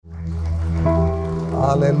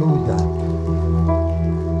Aleluya.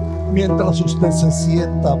 Mientras usted se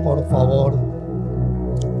sienta, por favor,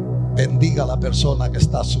 bendiga a la persona que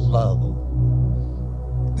está a su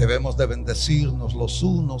lado. Debemos de bendecirnos los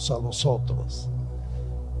unos a los otros.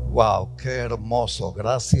 Wow, qué hermoso.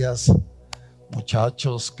 Gracias,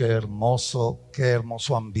 muchachos, qué hermoso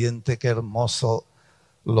ambiente, qué hermoso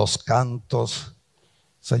los cantos.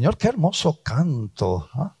 Señor, qué hermoso canto,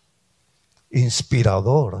 ¿eh?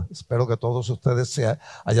 Inspirador. Espero que todos ustedes se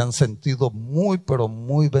hayan sentido muy, pero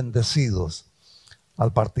muy bendecidos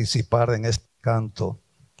al participar en este canto.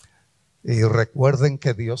 Y recuerden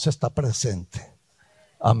que Dios está presente.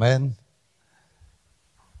 Amén.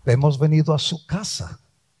 Hemos venido a su casa.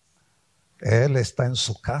 Él está en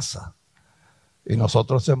su casa. Y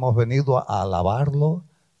nosotros hemos venido a alabarlo,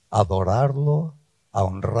 a adorarlo, a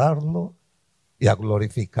honrarlo y a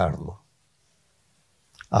glorificarlo.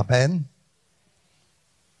 Amén.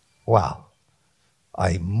 Wow.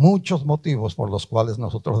 Hay muchos motivos por los cuales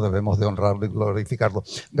nosotros debemos de honrarlo y glorificarlo.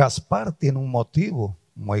 Gaspar tiene un motivo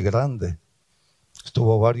muy grande.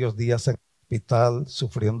 Estuvo varios días en el hospital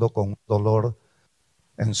sufriendo con un dolor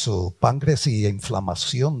en su páncreas y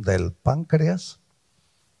inflamación del páncreas.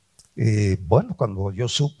 Y bueno, cuando yo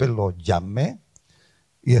supe, lo llamé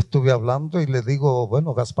y estuve hablando y le digo,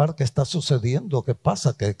 bueno, Gaspar, ¿qué está sucediendo? ¿Qué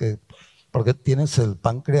pasa? ¿Por qué tienes el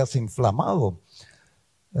páncreas inflamado?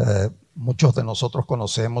 Muchos de nosotros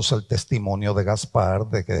conocemos el testimonio de Gaspar,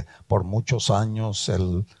 de que por muchos años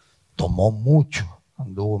él tomó mucho,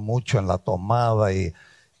 anduvo mucho en la tomada y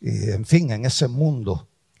en fin, en ese mundo.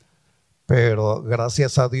 Pero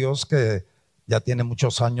gracias a Dios que ya tiene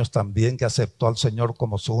muchos años también que aceptó al Señor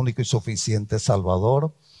como su único y suficiente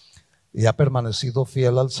Salvador y ha permanecido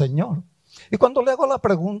fiel al Señor. Y cuando le hago la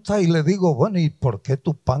pregunta y le digo, bueno, ¿y por qué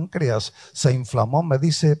tu páncreas se inflamó? Me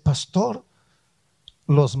dice, pastor,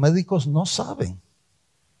 los médicos no saben.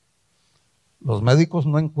 Los médicos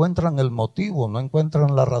no encuentran el motivo, no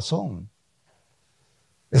encuentran la razón.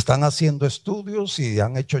 Están haciendo estudios y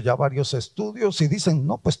han hecho ya varios estudios y dicen,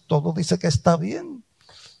 no, pues todo dice que está bien.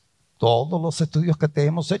 Todos los estudios que te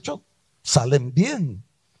hemos hecho salen bien.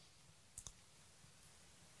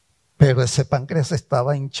 Pero ese páncreas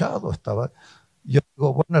estaba hinchado, Yo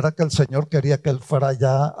digo, bueno, era que el Señor quería que él fuera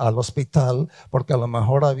ya al hospital porque a lo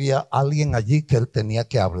mejor había alguien allí que él tenía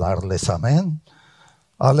que hablarles. Amén.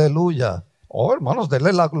 Aleluya. Oh, hermanos,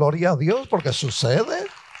 denle la gloria a Dios porque sucede.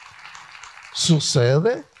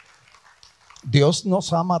 Dios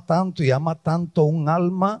nos ama tanto y ama tanto un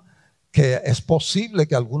alma que es posible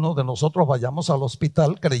que algunos de nosotros vayamos al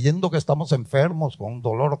hospital creyendo que estamos enfermos con un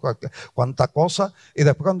dolor, cuánta cosa, y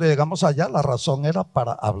después cuando llegamos allá la razón era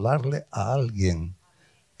para hablarle a alguien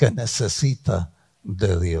que necesita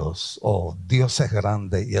de Dios. Oh, Dios es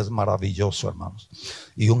grande y es maravilloso, hermanos.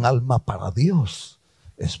 Y un alma para Dios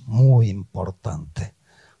es muy importante.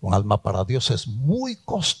 Un alma para Dios es muy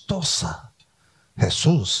costosa.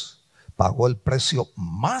 Jesús pagó el precio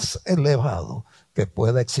más elevado que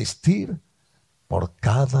pueda existir por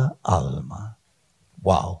cada alma.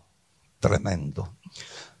 Wow, tremendo.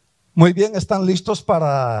 Muy bien, ¿están listos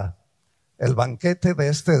para el banquete de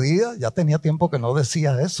este día? Ya tenía tiempo que no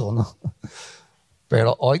decía eso, ¿no?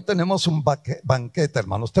 Pero hoy tenemos un banquete,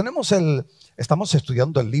 hermanos. Estamos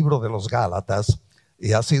estudiando el libro de los Gálatas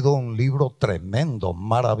y ha sido un libro tremendo,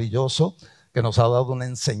 maravilloso, que nos ha dado una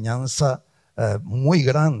enseñanza muy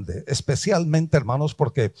grande, especialmente, hermanos,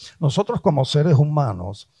 porque nosotros como seres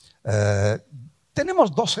humanos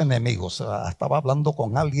tenemos dos enemigos. Estaba hablando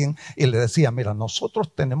con alguien y le decía, mira,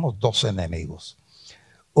 nosotros tenemos dos enemigos.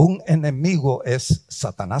 Un enemigo es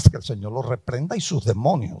Satanás, que el Señor lo reprenda, y sus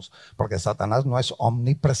demonios, porque Satanás no es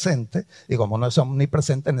omnipresente, y como no es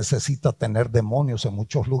omnipresente necesita tener demonios en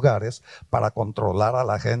muchos lugares para controlar a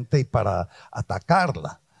la gente y para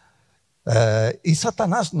atacarla. Y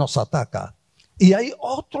Satanás nos ataca. Y hay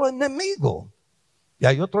otro enemigo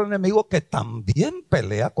que también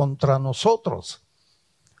pelea contra nosotros.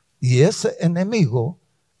 Y ese enemigo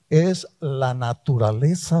es la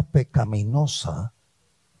naturaleza pecaminosa.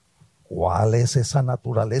 ¿Cuál es esa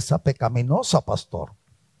naturaleza pecaminosa, pastor?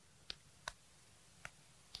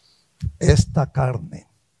 Esta carne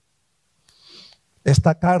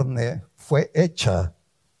fue hecha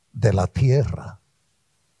de la tierra.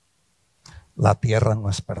 La tierra no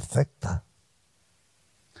es perfecta.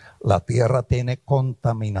 La tierra tiene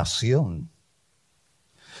contaminación.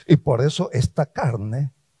 Y por eso esta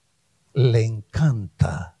carne le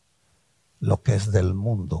encanta lo que es del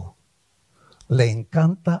mundo. Le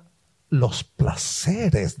encanta los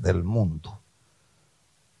placeres del mundo.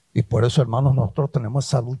 Y por eso, hermanos, nosotros tenemos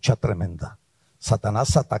esa lucha tremenda.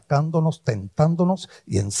 Satanás atacándonos, tentándonos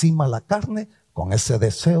y encima la carne con ese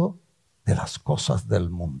deseo de las cosas del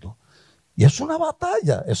mundo. Y es una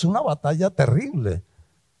batalla terrible.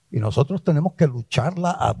 Y nosotros tenemos que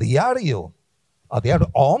lucharla a diario,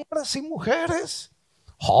 hombres y mujeres,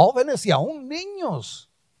 jóvenes y aún niños.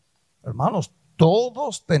 Hermanos,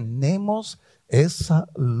 todos tenemos esa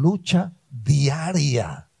lucha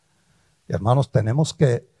diaria. Y hermanos, tenemos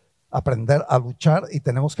que aprender a luchar y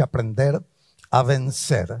tenemos que aprender a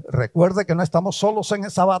vencer. Recuerde que no estamos solos en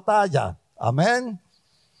esa batalla. Amén.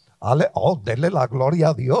 Dele la gloria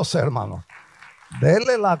a Dios, hermano.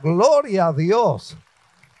 Dele la gloria a Dios.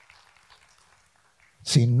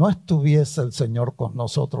 Si no estuviese el Señor con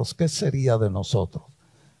nosotros, ¿qué sería de nosotros?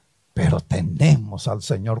 Pero tenemos al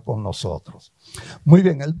Señor con nosotros. Muy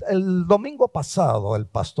bien, el domingo pasado el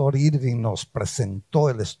pastor Irving nos presentó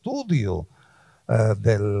el estudio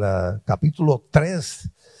del capítulo 3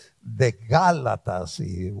 de Gálatas,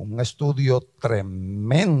 y un estudio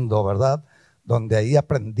tremendo, ¿verdad? Donde ahí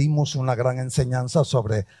aprendimos una gran enseñanza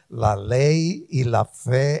sobre la ley y la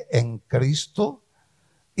fe en Cristo,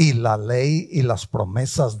 y la ley y las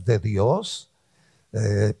promesas de Dios.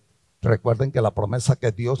 Recuerden que la promesa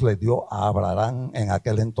que Dios le dio a Abraham en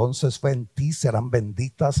aquel entonces fue: en ti serán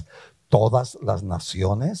benditas todas las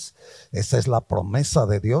naciones. Esa es la promesa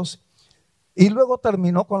de Dios. Y luego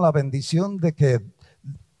terminó con la bendición de que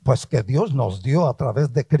Dios nos dio a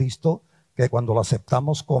través de Cristo, que cuando lo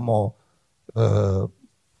aceptamos como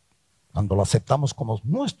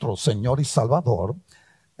nuestro Señor y Salvador,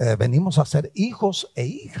 venimos a ser hijos e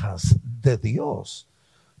hijas de Dios.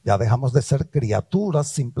 Ya dejamos de ser criaturas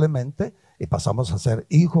simplemente y pasamos a ser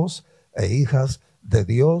hijos e hijas de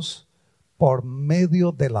Dios por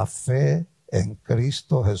medio de la fe en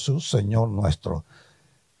Cristo Jesús, Señor nuestro.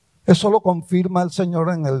 Eso lo confirma el Señor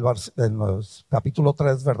en el capítulo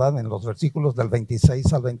 3, ¿verdad? En los versículos del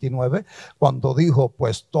 26 al 29, cuando dijo: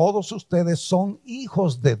 pues todos ustedes son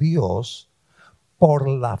hijos de Dios por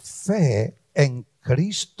la fe en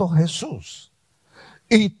Cristo Jesús.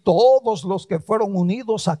 Y todos los que fueron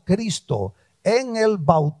unidos a Cristo en el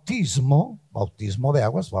bautismo de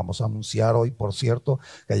aguas, vamos a anunciar hoy, por cierto,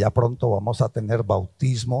 que ya pronto vamos a tener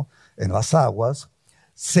bautismo en las aguas,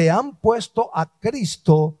 se han puesto a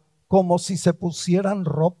Cristo como si se pusieran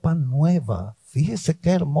ropa nueva. Fíjese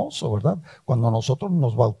qué hermoso, ¿verdad? Cuando nosotros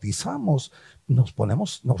nos bautizamos, nos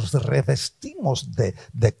revestimos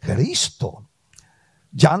de Cristo.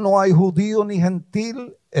 Ya no hay judío ni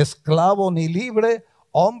gentil, esclavo ni libre,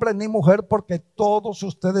 hombre ni mujer, porque todos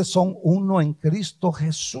ustedes son uno en Cristo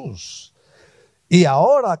Jesús. Y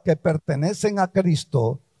ahora que pertenecen a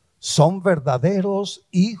Cristo, son verdaderos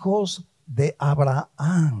hijos de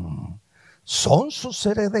Abraham. Son sus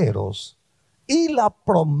herederos, y la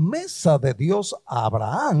promesa de Dios a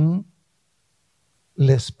Abraham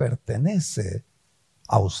les pertenece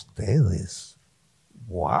a ustedes.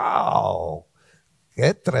 ¡Wow!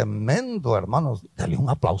 ¡Qué tremendo, hermanos! Dale un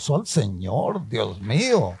aplauso al Señor, Dios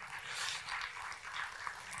mío.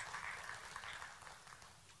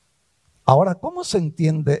 Ahora, ¿cómo se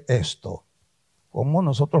entiende esto? ¿Cómo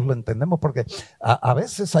nosotros lo entendemos? Porque a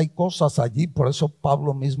veces hay cosas allí, por eso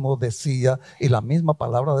Pablo mismo decía, y la misma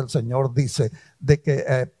palabra del Señor dice, de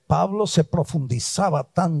que Pablo se profundizaba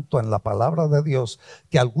tanto en la palabra de Dios,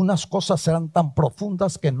 que algunas cosas eran tan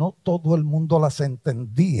profundas que no todo el mundo las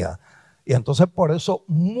entendía. Y entonces por eso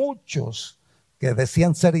muchos que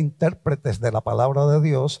decían ser intérpretes de la palabra de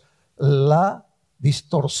Dios, la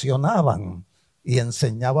distorsionaban y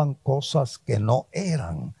enseñaban cosas que no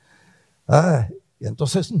eran. Y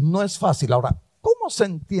entonces no es fácil. Ahora, ¿cómo se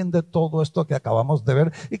entiende todo esto que acabamos de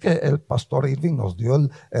ver y que el pastor Irving nos dio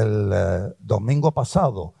el domingo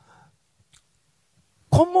pasado?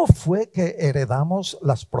 ¿Cómo fue que heredamos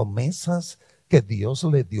las promesas que Dios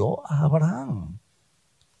le dio a Abraham?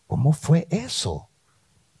 ¿Cómo fue eso?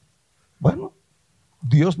 Bueno,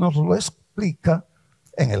 Dios nos lo explica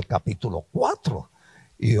en el capítulo 4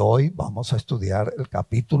 y hoy vamos a estudiar el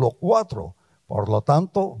capítulo 4. Por lo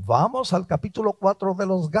tanto, vamos al capítulo 4 de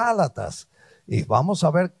los Gálatas y vamos a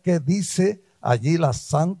ver qué dice allí la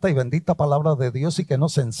santa y bendita palabra de Dios y que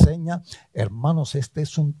nos enseña. Hermanos, este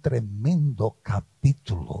es un tremendo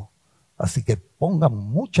capítulo. Así que pongan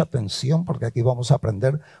mucha atención porque aquí vamos a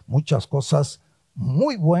aprender muchas cosas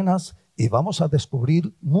muy buenas y vamos a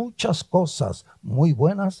descubrir muchas cosas muy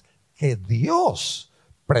buenas que Dios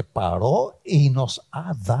preparó y nos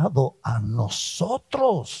ha dado a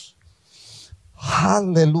nosotros.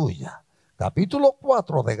 Aleluya. Capítulo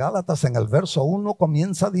 4 de Gálatas, en el verso 1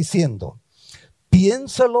 comienza diciendo: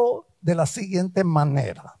 piénselo de la siguiente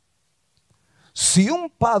manera. Si un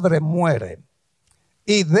padre muere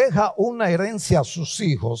y deja una herencia a sus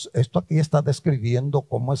hijos. Esto aquí está describiendo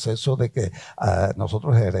cómo es eso de que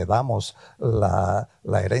nosotros heredamos la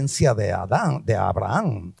herencia de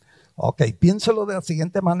Abraham. Ok, piénselo de la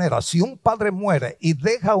siguiente manera. Si un padre muere y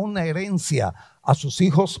deja una herencia a sus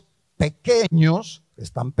hijos pequeños, que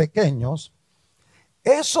están pequeños,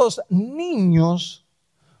 esos niños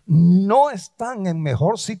no están en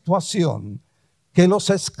mejor situación que los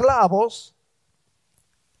esclavos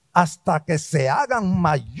hasta que se hagan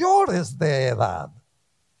mayores de edad.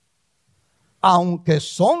 Aunque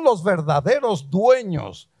son los verdaderos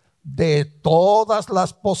dueños de todas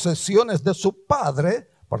las posesiones de su padre,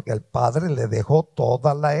 porque el padre le dejó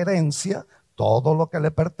toda la herencia, todo lo que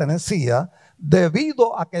le pertenecía,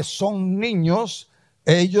 debido a que son niños,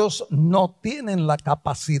 ellos no tienen la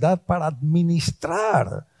capacidad para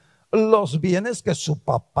administrar los bienes que su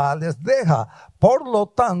papá les deja. Por lo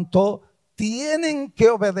tanto, tienen que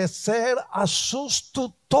obedecer a sus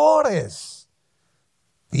tutores.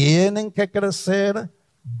 Tienen que crecer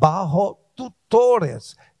bajo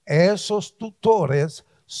tutores. Esos tutores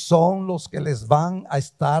son los que les van a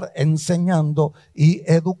estar enseñando y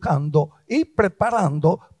educando y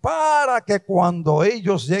preparando para que cuando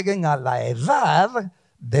ellos lleguen a la edad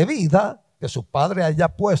de vida que su padre haya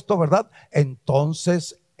puesto, ¿verdad?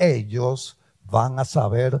 Entonces ellos van a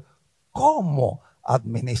saber cómo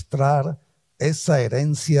administrar esa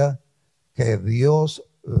herencia que Dios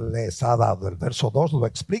les ha dado. El verso 2 lo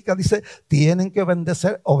explica, dice, tienen que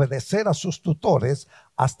obedecer a sus tutores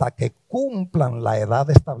hasta que cumplan la edad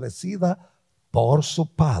establecida por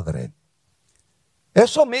su padre.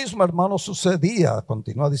 Eso mismo, hermano, sucedía,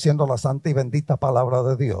 continúa diciendo la santa y bendita palabra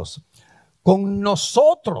de Dios, con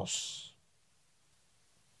nosotros,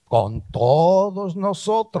 con todos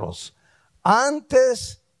nosotros,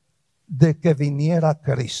 antes de que viniera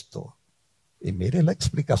Cristo. Y mire la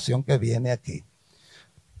explicación que viene aquí.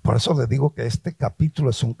 Por eso le digo que este capítulo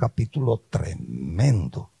es un capítulo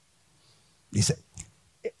tremendo. Dice,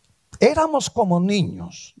 éramos como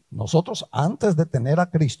niños. Nosotros antes de tener a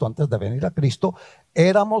Cristo, antes de venir a Cristo,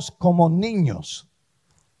 éramos como niños.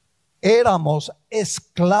 Éramos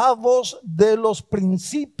esclavos de los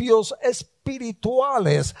principios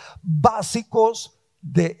espirituales básicos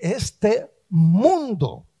de este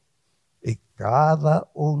mundo. Y cada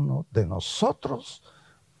uno de nosotros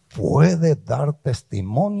puede dar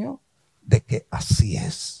testimonio de que así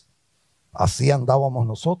es. Así andábamos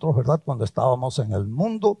nosotros, ¿verdad? Cuando estábamos en el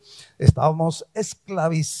mundo, estábamos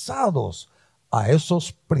esclavizados a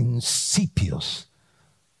esos principios.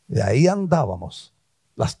 De ahí andábamos,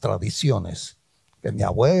 las tradiciones. Que mi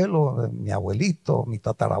abuelo, mi abuelito, mi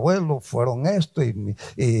tatarabuelo fueron esto, y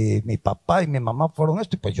mi papá y mi mamá fueron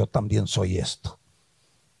esto, y pues yo también soy esto.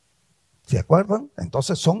 ¿Se acuerdan?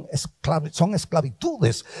 Entonces son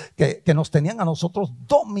esclavitudes que nos tenían a nosotros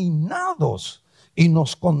dominados y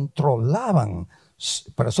nos controlaban.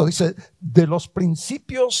 Por eso dice, de los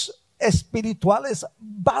principios espirituales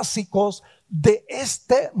básicos de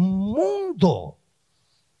este mundo.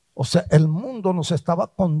 O sea, el mundo nos estaba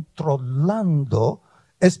controlando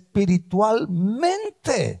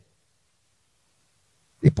espiritualmente.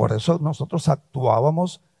 Y por eso nosotros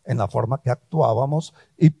actuábamos en la forma que actuábamos,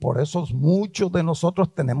 y por eso muchos de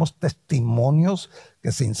nosotros tenemos testimonios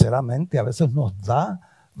que sinceramente a veces nos da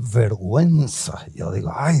vergüenza. Yo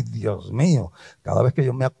digo, ay Dios mío, cada vez que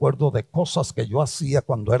yo me acuerdo de cosas que yo hacía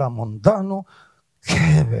cuando era mundano,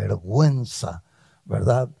 qué vergüenza,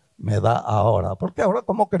 ¿verdad? Me da ahora, porque ahora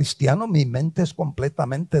como cristiano mi mente es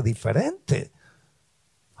completamente diferente.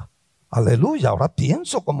 Aleluya, ahora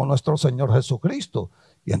pienso como nuestro Señor Jesucristo.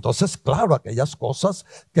 Y entonces, claro, aquellas cosas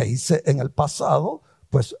que hice en el pasado,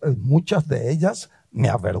 pues muchas de ellas me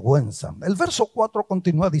avergüenzan. El verso 4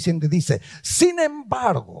 continúa diciendo y dice, sin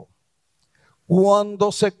embargo,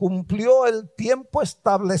 cuando se cumplió el tiempo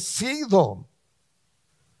establecido,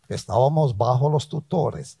 que estábamos bajo los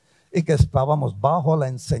tutores y que estábamos bajo la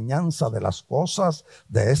enseñanza de las cosas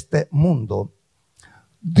de este mundo,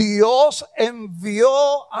 Dios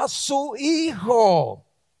envió a su Hijo.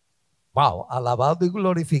 Wow, alabado y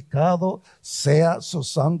glorificado sea su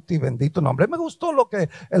santo y bendito nombre. Me gustó lo que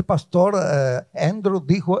el pastor Andrew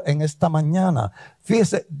dijo en esta mañana.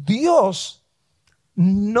 Fíjese, Dios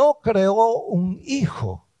no creó un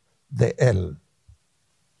hijo de él.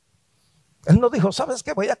 Él no dijo, ¿sabes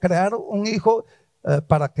qué? Voy a crear un hijo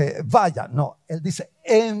para que vaya. No, él dice,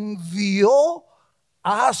 envió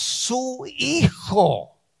a su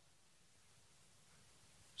hijo,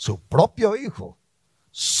 su propio hijo,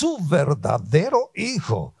 su verdadero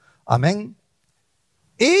hijo. Amén.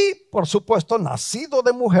 Y por supuesto nacido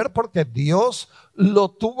de mujer, porque Dios lo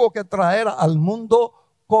tuvo que traer al mundo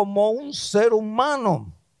como un ser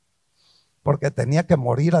humano, porque tenía que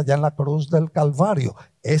morir allá en la cruz del Calvario.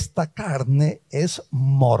 Esta carne es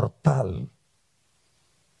mortal.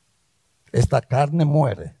 Esta carne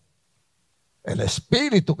muere. El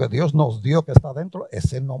espíritu que Dios nos dio que está dentro,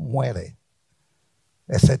 ese no muere.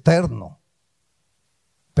 Es eterno.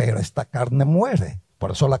 Pero esta carne muere.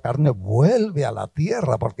 Por eso la carne vuelve a la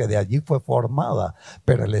tierra, porque de allí fue formada.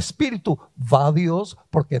 Pero el espíritu va a Dios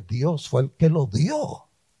porque Dios fue el que lo dio.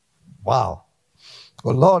 Wow.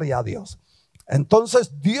 Gloria a Dios.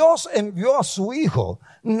 Entonces Dios envió a su hijo,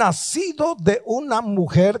 nacido de una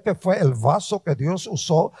mujer, que fue el vaso que Dios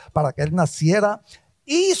usó para que él naciera,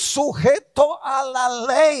 y sujeto a la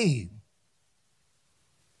ley.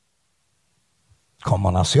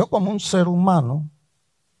 Como nació como un ser humano,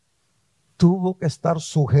 tuvo que estar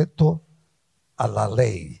sujeto a la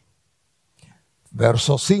ley.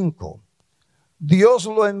 Verso 5. Dios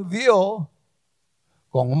lo envió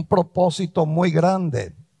con un propósito muy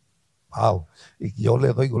grande. Wow. Y yo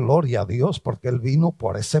le doy gloria a Dios porque Él vino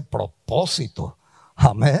por ese propósito.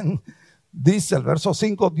 Amén. Dice el verso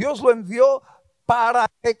 5, Dios lo envió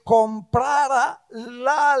para que comprara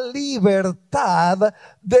la libertad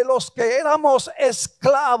de los que éramos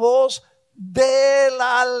esclavos de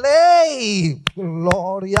la ley.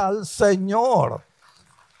 Gloria al Señor.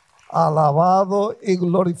 Alabado y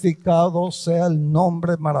glorificado sea el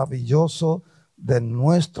nombre maravilloso de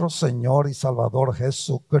nuestro Señor y Salvador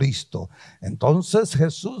Jesucristo. Entonces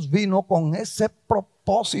Jesús vino con ese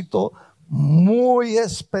propósito muy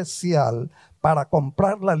especial para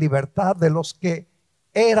comprar la libertad de los que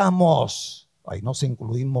éramos. Ahí nos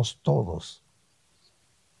incluimos todos.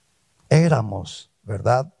 Éramos,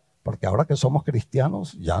 ¿verdad? Porque ahora que somos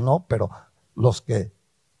cristianos, ya no, pero los que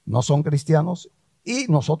no son cristianos y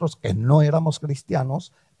nosotros que no éramos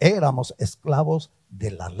cristianos, éramos esclavos de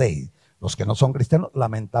la ley. Los que no son cristianos,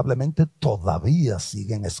 lamentablemente, todavía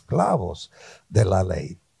siguen esclavos de la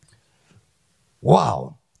ley.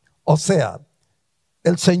 Wow. O sea,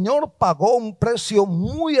 el Señor pagó un precio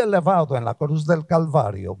muy elevado en la cruz del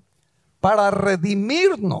Calvario para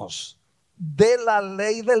redimirnos de la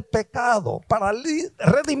ley del pecado, para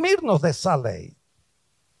redimirnos de esa ley.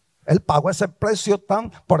 Él pagó ese precio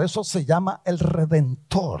por eso se llama el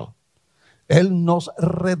Redentor. Él nos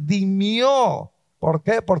redimió. ¿Por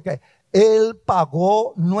qué? Porque Él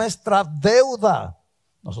pagó nuestra deuda.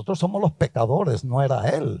 Nosotros somos los pecadores, no era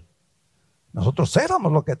Él. Nosotros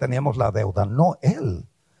éramos los que teníamos la deuda, no Él.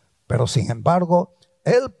 Pero sin embargo,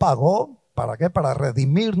 Él pagó, ¿para qué? Para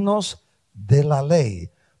redimirnos de la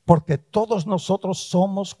ley. Porque todos nosotros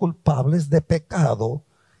somos culpables de pecado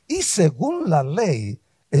y según la ley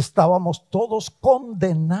estábamos todos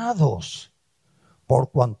condenados.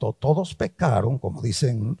 Por cuanto todos pecaron, como dice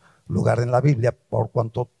en lugar en la Biblia, por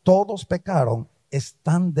cuanto todos pecaron,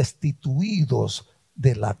 están destituidos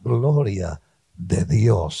de la gloria de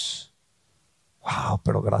Dios. Wow,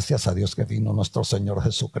 pero gracias a Dios que vino nuestro Señor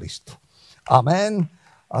Jesucristo. Amén,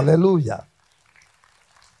 aleluya.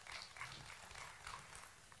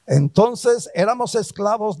 Entonces éramos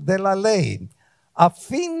esclavos de la ley a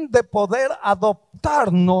fin de poder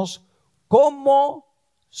adoptarnos como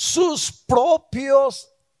sus propios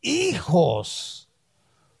hijos.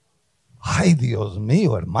 Ay, Dios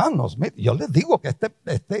mío, hermanos, yo les digo que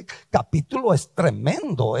este capítulo es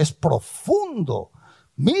tremendo, es profundo.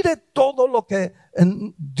 Mire todo lo que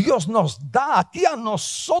Dios nos da aquí a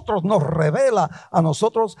nosotros, nos revela a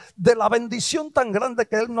nosotros de la bendición tan grande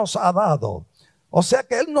que Él nos ha dado. O sea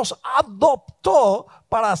que Él nos adoptó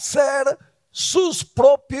para ser sus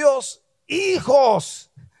propios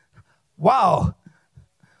hijos. Wow.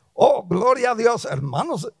 Oh, gloria a Dios,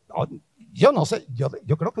 hermanos. Yo no sé, yo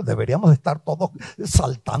creo que deberíamos estar todos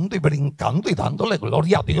saltando y brincando y dándole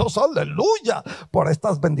gloria a Dios, aleluya, por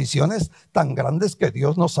estas bendiciones tan grandes que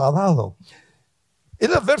Dios nos ha dado. Y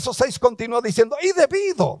el verso 6 continúa diciendo, y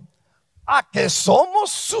debido a que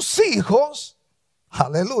somos sus hijos,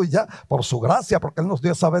 aleluya, por su gracia, porque Él nos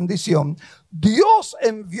dio esa bendición, Dios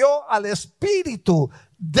envió al Espíritu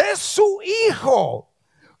de su Hijo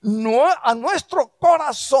a nuestro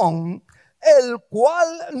corazón, el cual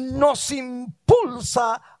nos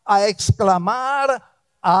impulsa a exclamar,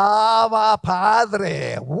 Abba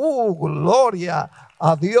Padre. Gloria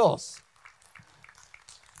a Dios.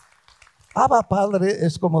 Abba Padre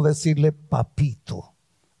es como decirle papito.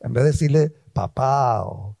 En vez de decirle papá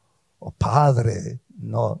o padre,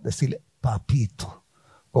 no, decirle papito,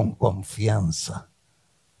 con confianza.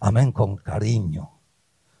 Amén, con cariño.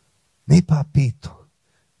 Mi papito.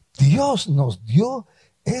 Dios nos dio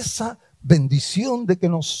esa bendición de que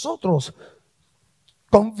nosotros,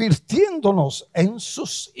 convirtiéndonos en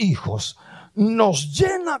sus hijos, nos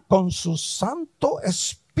llena con su Santo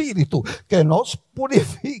Espíritu, que nos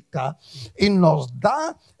purifica y nos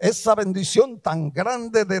da esa bendición tan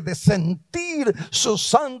grande de sentir su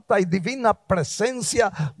santa y divina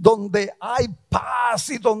presencia, donde hay paz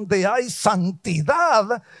y donde hay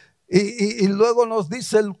santidad. Y luego nos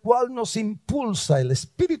dice, el cual nos impulsa, el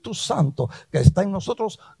Espíritu Santo que está en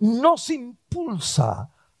nosotros, nos impulsa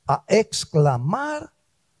a exclamar: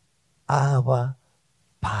 Abba,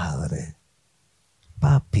 Padre,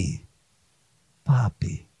 papi,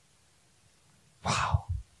 papi. Wow,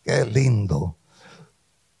 qué lindo.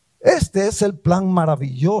 Este es el plan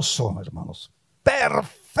maravilloso, hermanos,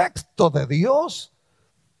 perfecto de Dios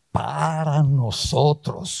para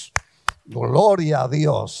nosotros. Gloria a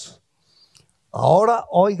Dios. Ahora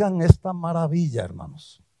oigan esta maravilla,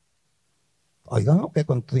 hermanos. Oigan lo que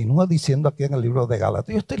continúa diciendo aquí en el libro de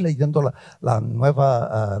Gálatas. Yo estoy leyendo la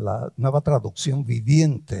nueva traducción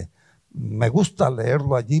viviente. Me gusta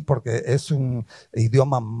leerlo allí porque es un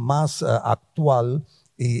idioma más actual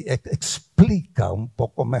y explica un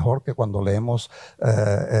poco mejor que cuando leemos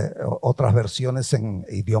otras versiones en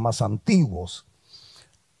idiomas antiguos.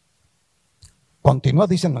 Continúa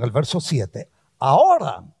diciendo en el verso 7,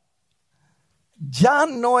 ahora ya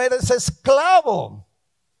no eres esclavo,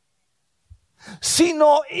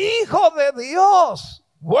 sino hijo de Dios.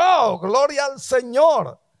 ¡Wow! Gloria al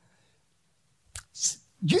Señor.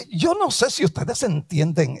 Yo no sé si ustedes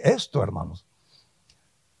entienden esto, hermanos.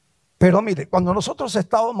 Pero mire, cuando nosotros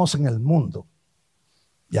estábamos en el mundo,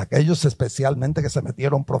 y aquellos especialmente que se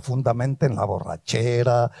metieron profundamente en la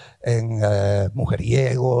borrachera, en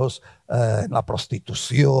mujeriegos, en la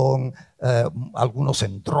prostitución, algunos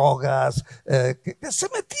en drogas, que se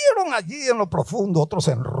metieron allí en lo profundo, otros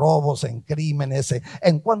en robos, en crímenes,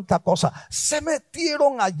 en cuánta cosa, se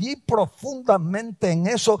metieron allí profundamente en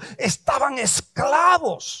eso, estaban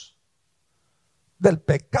esclavos del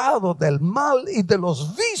pecado, del mal y de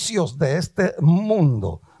los vicios de este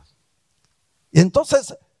mundo. Y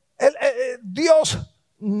entonces Dios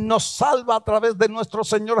nos salva a través de nuestro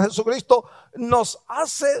Señor Jesucristo, nos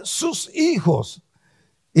hace sus hijos.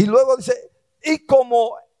 Y luego dice, y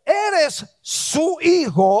como eres su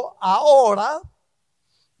hijo ahora,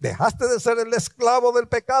 dejaste de ser el esclavo del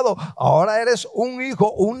pecado, ahora eres un hijo,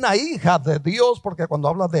 una hija de Dios, porque cuando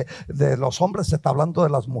habla de los hombres se está hablando de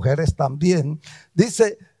las mujeres también.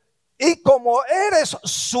 Dice, y como eres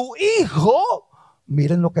su hijo,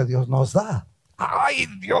 miren lo que Dios nos da. Ay,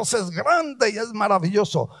 Dios es grande y es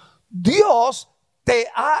maravilloso. Dios te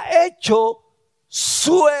ha hecho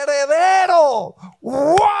su heredero.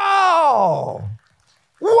 ¡Wow!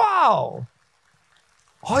 ¡Wow!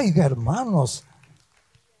 Oiga, hermanos,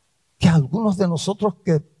 que algunos de nosotros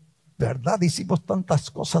que, verdad, hicimos tantas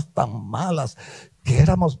cosas tan malas, que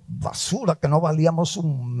éramos basura, que no valíamos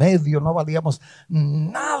un medio, no valíamos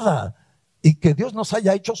nada, y que Dios nos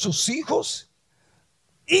haya hecho sus hijos.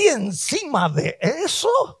 Y encima de eso,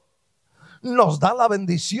 nos da la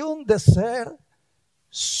bendición de ser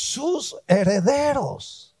sus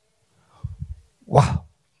herederos. ¡Wow!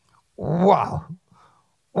 ¡Wow!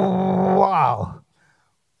 ¡Wow!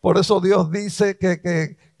 Por eso Dios dice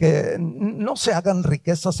que no se hagan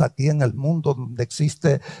riquezas aquí en el mundo donde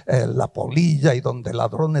existe la polilla y donde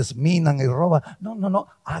ladrones minan y roban. No,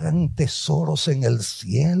 hagan tesoros en el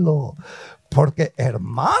cielo. Porque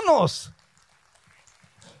hermanos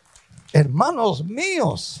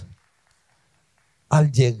míos,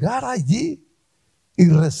 al llegar allí y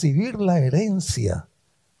recibir la herencia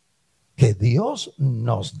que Dios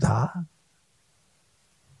nos da,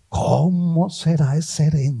 ¿cómo será esa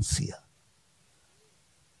herencia?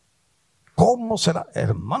 ¿Cómo será?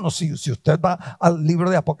 Hermanos, si usted va al libro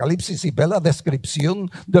de Apocalipsis y ve la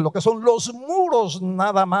descripción de lo que son los muros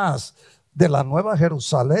nada más de la Nueva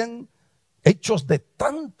Jerusalén, hechos de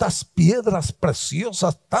tantas piedras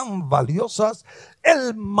preciosas, tan valiosas,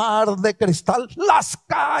 el mar de cristal, las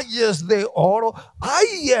calles de oro.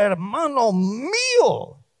 ¡Ay, hermano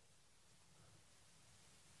mío!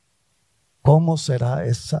 ¿Cómo será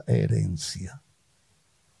esa herencia?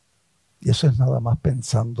 Y eso es nada más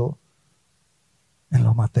pensando en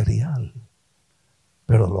lo material.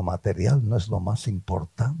 Pero lo material no es lo más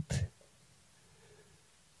importante.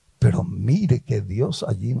 Pero mire que Dios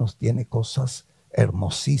allí nos tiene cosas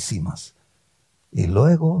hermosísimas. Y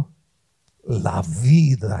luego la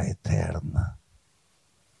vida eterna.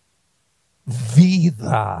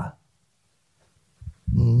 Vida.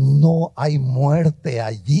 No hay muerte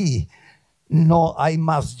allí. No hay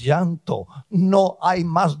más llanto. No hay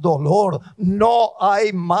más dolor. No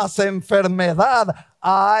hay más enfermedad.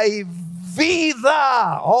 Hay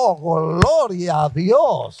vida. Oh, gloria a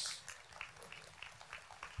Dios.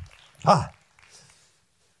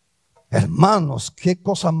 Hermanos, qué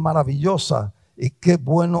cosa maravillosa y qué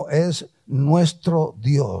bueno es nuestro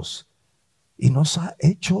Dios. Y nos ha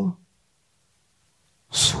hecho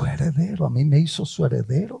su heredero. A mí me hizo su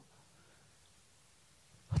heredero.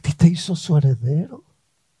 A ti te hizo su heredero.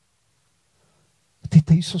 A ti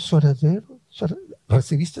te hizo su heredero.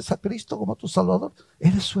 ¿Recibiste a Cristo como tu Salvador?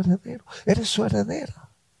 Eres su heredero. Eres su heredera.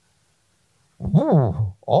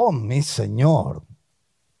 Oh, mi Señor.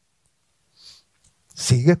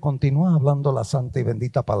 Continúa hablando la santa y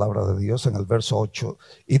bendita palabra de Dios en el verso 8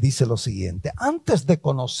 y dice lo siguiente: antes de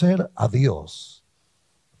conocer a Dios,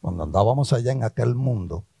 cuando andábamos allá en aquel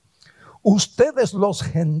mundo, ustedes los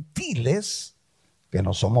gentiles, que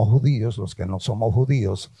no somos judíos, los que no somos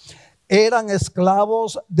judíos, eran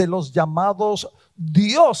esclavos de los llamados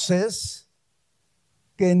dioses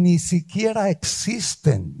que ni siquiera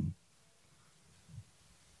existen.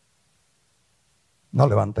 No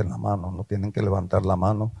levanten la mano, no tienen que levantar la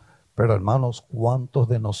mano. Pero hermanos, ¿cuántos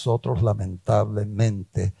de nosotros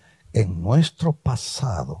lamentablemente en nuestro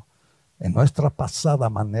pasado, en nuestra pasada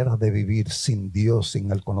manera de vivir sin Dios, sin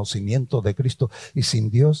el conocimiento de Cristo y sin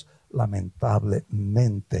Dios,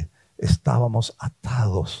 lamentablemente estábamos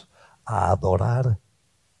atados a adorar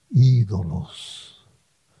ídolos,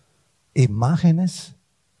 imágenes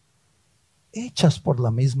hechas por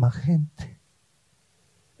la misma gente,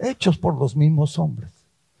 hechos por los mismos hombres?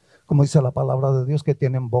 Como dice la palabra de Dios, que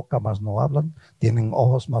tienen boca mas no hablan, tienen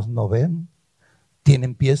ojos mas no ven,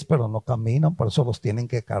 tienen pies pero no caminan, por eso los tienen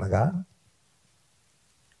que cargar.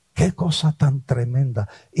 Qué cosa tan tremenda.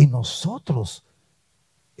 Y nosotros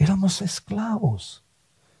éramos esclavos.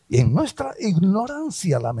 Y en nuestra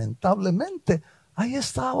ignorancia, lamentablemente, ahí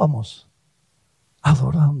estábamos,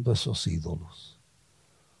 adorando esos ídolos.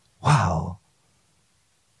 ¡Wow!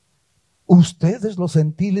 Ustedes, los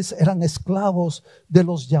gentiles, eran esclavos de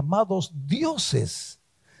los llamados dioses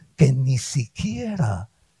que ni siquiera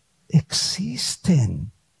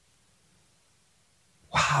existen.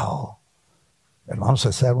 ¡Wow! Hermanos,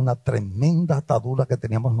 esa era una tremenda atadura que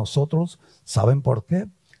teníamos nosotros. ¿Saben por qué?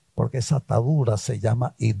 Porque esa atadura se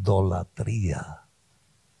llama idolatría.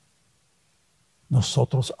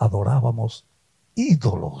 Nosotros adorábamos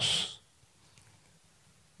ídolos.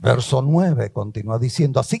 Verso 9 continúa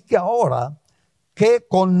diciendo: así que ahora que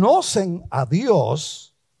conocen a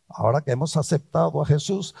Dios, ahora que hemos aceptado a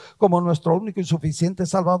Jesús como nuestro único y suficiente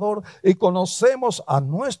Salvador, y conocemos a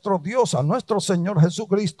nuestro Dios, a nuestro Señor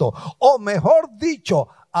Jesucristo, o mejor dicho,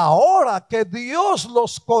 ahora que Dios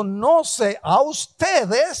los conoce a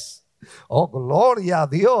ustedes, oh gloria a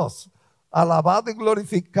Dios, alabado y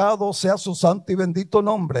glorificado sea su santo y bendito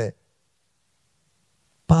nombre.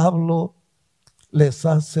 Pablo les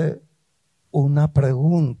hace una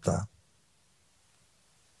pregunta,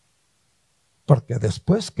 porque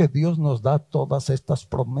después que Dios nos da todas estas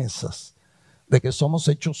promesas de que somos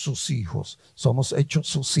hechos sus hijos, somos hechos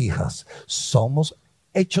sus hijas, somos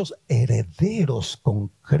hechos herederos con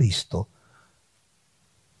Cristo,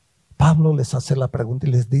 Pablo les hace la pregunta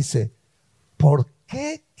y les dice: ¿por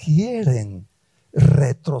qué quieren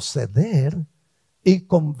retroceder y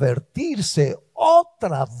convertirse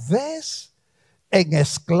otra vez en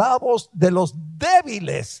esclavos de los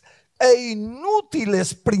débiles e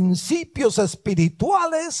inútiles principios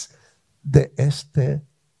espirituales de este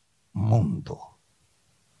mundo?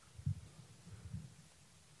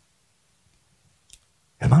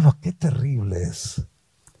 Hermanos, qué terrible es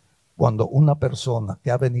cuando una persona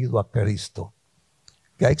que ha venido a Cristo,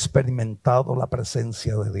 que ha experimentado la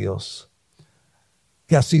presencia de Dios,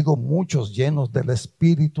 que ha sido muchos llenos del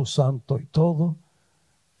Espíritu Santo y todo,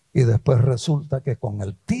 y después resulta que con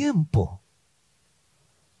el tiempo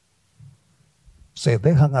se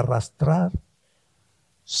dejan arrastrar,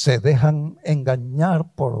 se dejan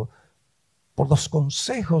engañar por los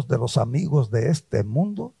consejos de los amigos de este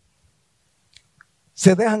mundo,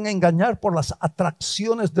 se dejan engañar por las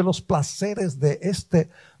atracciones de los placeres de este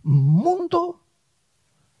mundo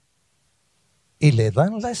y le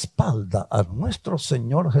dan la espalda a nuestro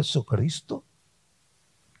Señor Jesucristo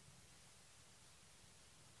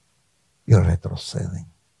y retroceden.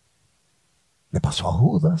 Le pasó a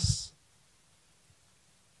Judas.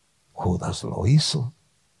 Judas lo hizo.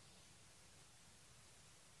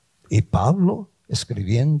 Y Pablo,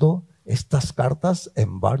 escribiendo estas cartas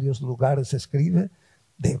en varios lugares, escribe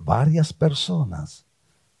de varias personas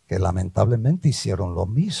que lamentablemente hicieron lo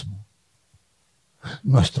mismo.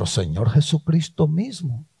 Nuestro Señor Jesucristo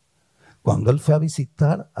mismo, cuando Él fue a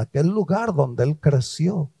visitar aquel lugar donde Él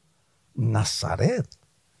creció, Nazaret,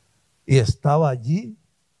 y estaba allí,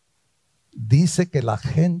 dice que la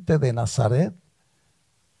gente de Nazaret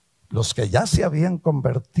Los que ya se habían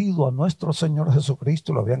convertido a nuestro Señor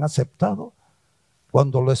Jesucristo y lo habían aceptado,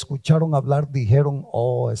 cuando lo escucharon hablar dijeron: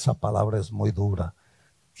 oh, esa palabra es muy dura,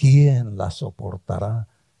 ¿quién la soportará?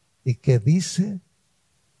 Y que dice,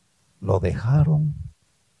 lo dejaron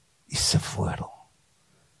y se fueron,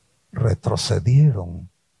 retrocedieron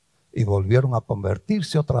y volvieron a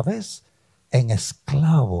convertirse otra vez en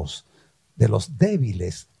esclavos de los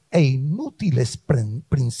débiles e inútiles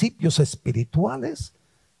principios espirituales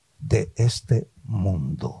de este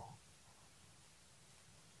mundo.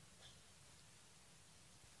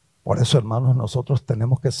 Por eso, hermanos, nosotros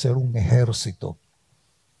tenemos que ser un ejército.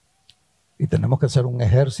 Y tenemos que ser un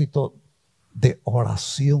ejército de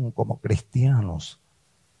oración como cristianos.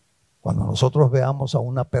 Cuando nosotros veamos a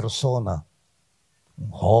una persona,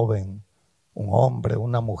 un joven, un hombre,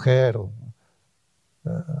 una mujer,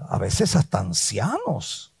 a veces hasta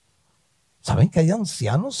ancianos. ¿Saben que hay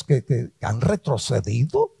ancianos que han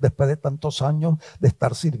retrocedido después de tantos años de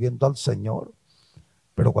estar sirviendo al Señor?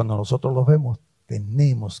 Pero cuando nosotros los vemos,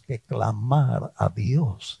 tenemos que clamar a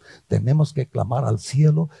Dios, tenemos que clamar al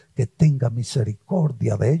cielo que tenga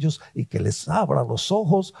misericordia de ellos y que les abra los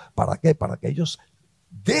ojos. ¿Para qué? Para que ellos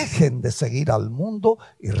dejen de seguir al mundo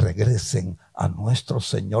y regresen a nuestro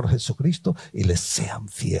Señor Jesucristo y les sean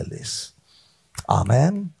fieles.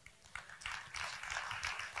 Amén.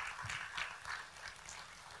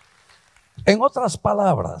 En otras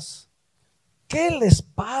palabras, ¿qué les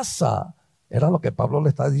pasa? Era lo que Pablo le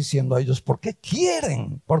está diciendo a ellos. ¿Por qué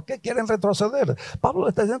quieren retroceder? Pablo le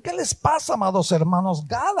está diciendo: ¿qué les pasa, amados hermanos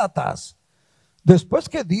Gálatas? Después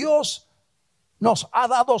que Dios nos ha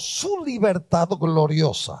dado su libertad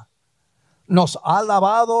gloriosa, nos ha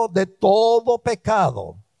lavado de todo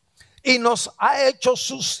pecado y nos ha hecho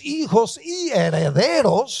sus hijos y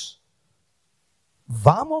herederos,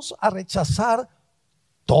 vamos a rechazar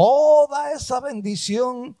toda esa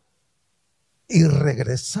bendición y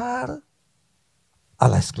regresar a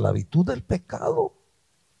la esclavitud del pecado.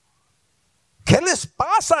 ¿Qué les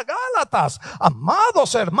pasa, Gálatas?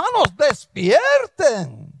 Amados hermanos,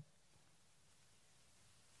 despierten.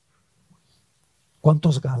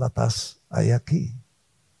 ¿Cuántos Gálatas hay aquí?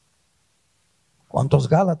 ¿Cuántos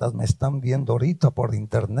Gálatas me están viendo ahorita por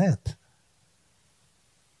internet?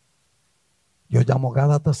 Yo llamo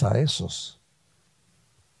Gálatas a esos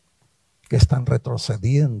que están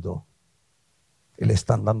retrocediendo y le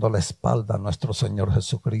están dando la espalda a nuestro Señor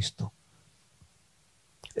Jesucristo.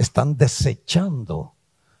 Están desechando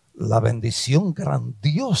la bendición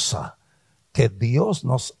grandiosa que Dios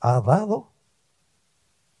nos ha dado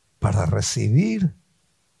para recibir,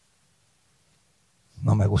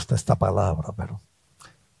 no me gusta esta palabra, pero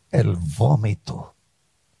el vómito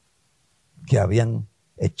que habían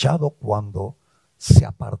echado cuando se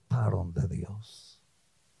apartaron de Dios.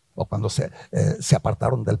 O cuando se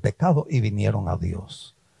apartaron del pecado y vinieron a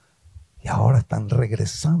Dios. Y ahora están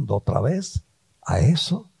regresando otra vez a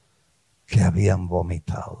eso que habían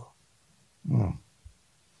vomitado.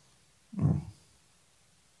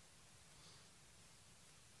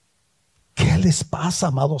 ¿Qué les pasa,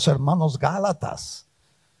 amados hermanos Gálatas?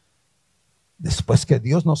 Después que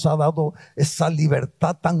Dios nos ha dado esa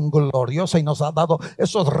libertad tan gloriosa y nos ha dado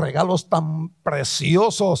esos regalos tan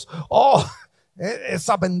preciosos. ¡Oh!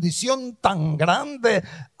 Esa bendición tan grande,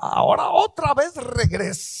 ahora otra vez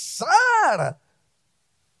regresar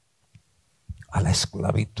a la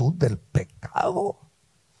esclavitud del pecado.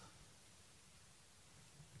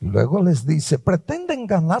 Luego les dice: pretenden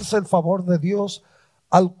ganarse el favor de Dios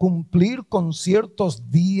al cumplir con ciertos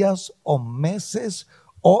días o meses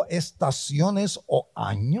o estaciones o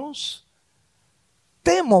años.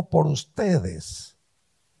 Temo por ustedes.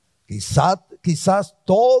 Quizás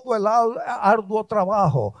todo el arduo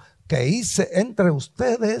trabajo que hice entre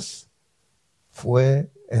ustedes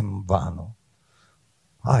fue en vano.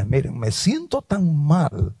 Ay, miren, me siento tan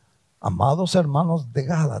mal, amados hermanos de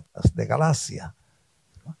Gálatas, de Galacia,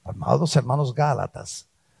 amados hermanos Gálatas,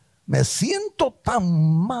 me siento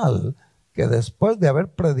tan mal que después de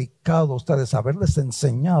haber predicado, ustedes haberles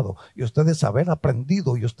enseñado y ustedes haber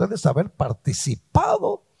aprendido y ustedes haber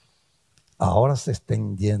participado, ahora se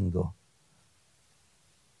estén yendo.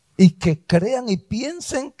 Y que crean y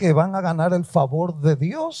piensen que van a ganar el favor de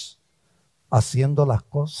Dios haciendo las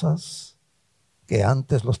cosas que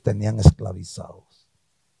antes los tenían esclavizados.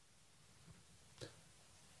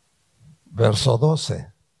 Verso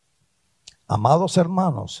 12. Amados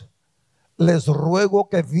hermanos, les ruego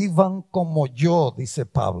que vivan como yo, dice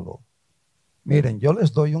Pablo. Miren, yo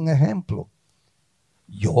les doy un ejemplo.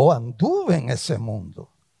 Yo anduve en ese mundo.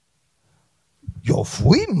 Yo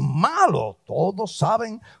fui malo. Todos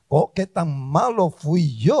saben qué tan malo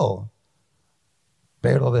fui yo.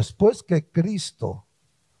 Pero después que Cristo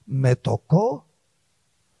me tocó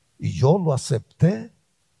y yo lo acepté,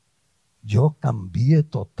 yo cambié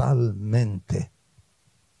totalmente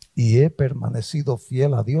y he permanecido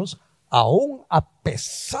fiel a Dios, aún a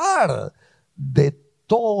pesar de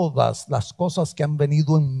todas las cosas que han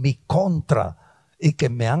venido en mi contra y que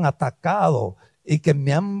me han atacado y que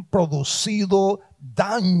me han producido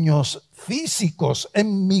daños físicos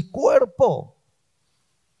en mi cuerpo.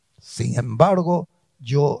 Sin embargo,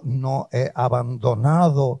 yo no he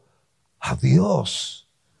abandonado a Dios.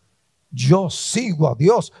 Yo sigo a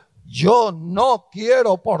Dios. Yo no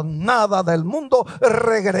quiero por nada del mundo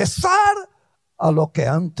regresar a lo que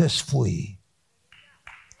antes fui.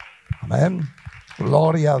 Amén.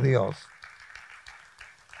 Gloria a Dios.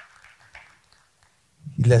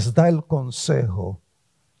 Y les da el consejo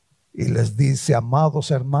y les dice: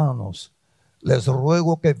 amados hermanos, les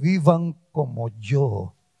ruego que vivan como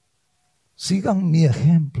yo. Sigan mi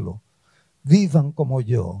ejemplo. Vivan como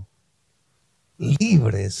yo,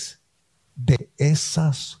 libres de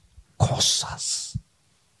esas cosas.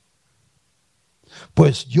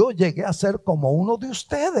 Pues yo llegué a ser como uno de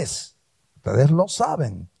ustedes. Ustedes lo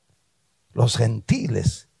saben, los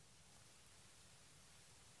gentiles.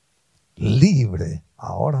 Libre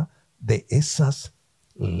ahora de esas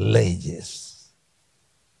leyes,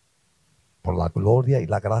 por la gloria y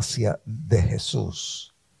la gracia de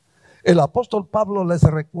Jesús. El apóstol Pablo les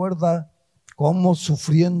recuerda cómo,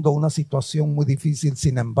 sufriendo una situación muy difícil,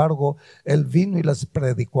 sin embargo, él vino y les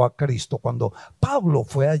predicó a Cristo. Cuando Pablo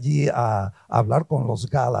fue allí a hablar con los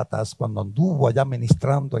Gálatas, cuando anduvo allá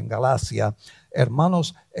ministrando en Galacia,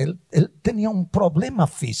 hermanos, él tenía un problema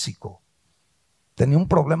físico, tenía un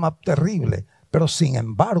problema terrible, pero sin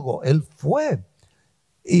embargo, él fue.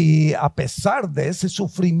 Y a pesar de ese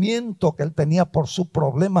sufrimiento que él tenía por su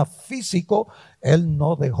problema físico, él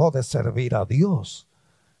no dejó de servir a Dios.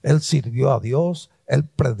 Él sirvió a Dios, él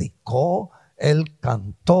predicó, él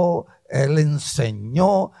cantó, él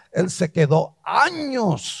enseñó, él se quedó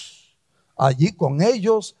años allí con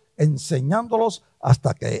ellos, enseñándolos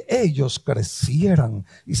hasta que ellos crecieran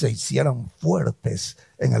y se hicieran fuertes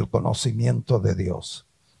en el conocimiento de Dios.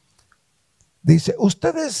 Dice: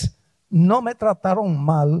 ustedes no me trataron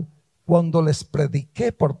mal cuando les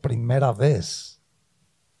prediqué por primera vez.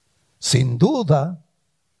 Sin duda,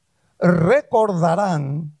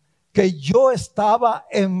 recordarán que yo estaba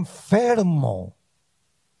enfermo.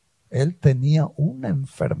 Él tenía una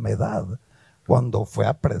enfermedad cuando fue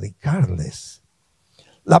a predicarles.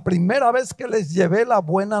 La primera vez que les llevé la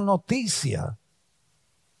buena noticia,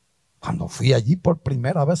 cuando fui allí por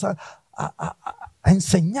primera vez a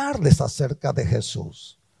enseñarles acerca de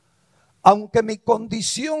Jesús. Aunque mi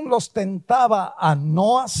condición los tentaba a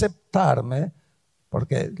no aceptarme,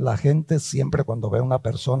 porque la gente siempre, cuando ve a una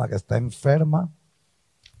persona que está enferma,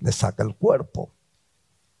 le saca el cuerpo.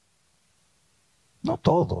 No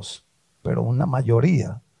todos, pero una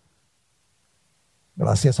mayoría.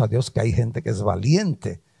 Gracias a Dios que hay gente que es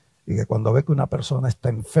valiente y que cuando ve que una persona está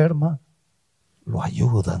enferma, lo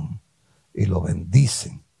ayudan y lo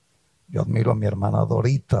bendicen. Yo admiro a mi hermana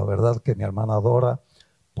Dorita, ¿verdad? Que mi hermana Dora,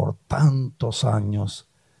 por tantos años,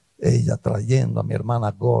 ella trayendo a mi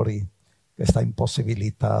hermana Gori, que está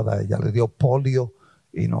imposibilitada. Ella le dio polio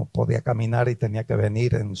y no podía caminar y tenía que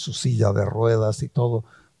venir en su silla de ruedas y todo.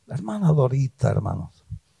 La hermana Dorita, hermanos.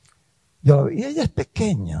 Y ella es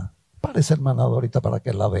pequeña. Parece hermana Dorita para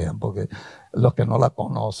que la vean, porque los que no la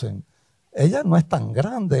conocen. Ella no es tan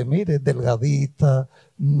grande, mire, delgadita,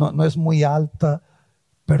 no es muy alta.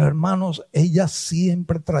 Pero hermanos, ella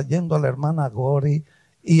siempre trayendo a la hermana Gori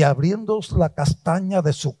y abriendo la castaña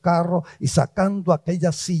de su carro y sacando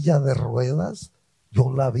aquella silla de ruedas.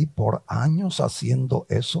 Yo la vi por años haciendo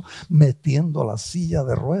eso, metiendo la silla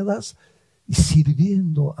de ruedas y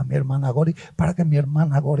sirviendo a mi hermana Gori para que mi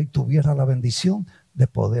hermana Gori tuviera la bendición de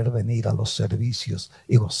poder venir a los servicios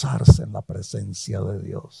y gozarse en la presencia de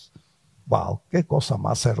Dios. Wow, qué cosa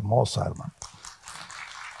más hermosa, hermano.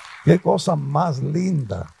 Qué cosa más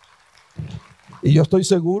linda. Y yo estoy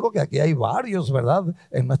seguro que aquí hay varios, ¿verdad?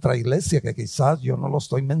 En nuestra iglesia que quizás yo no lo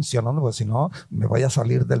estoy mencionando porque si no me voy a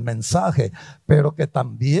salir del mensaje, pero que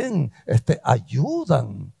también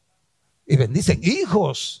ayudan y bendicen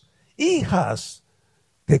hijos, hijas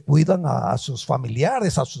que cuidan a sus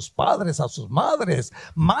familiares, a sus padres, a sus madres,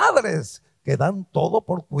 madres que dan todo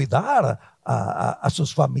por cuidar a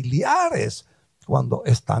sus familiares cuando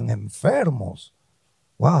están enfermos.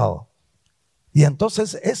 Wow. Y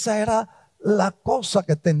entonces esa era la cosa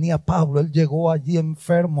que tenía Pablo. Él llegó allí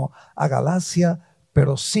enfermo a Galacia,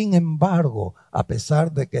 pero sin embargo, a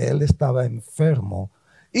pesar de que él estaba enfermo,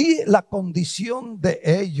 Y la condición de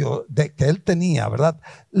ellos, de que él tenía, ¿verdad?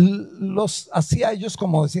 Los hacía a ellos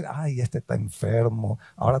como decir, ay, este está enfermo,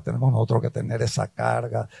 ahora tenemos nosotros que tener esa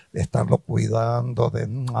carga de estarlo cuidando, de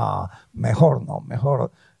no, mejor no, mejor.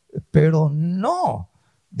 Pero no,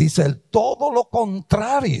 dice él, todo lo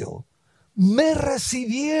contrario. Me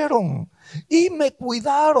recibieron y me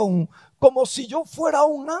cuidaron como si yo fuera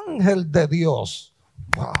un ángel de Dios.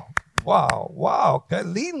 Wow, wow, wow, qué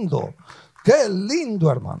lindo. Qué lindo,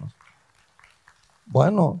 hermanos.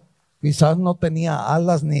 Bueno, quizás no tenía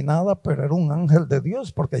alas ni nada, pero era un ángel de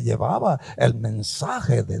Dios porque llevaba el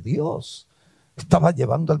mensaje de Dios. Estaba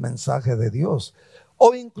llevando el mensaje de Dios.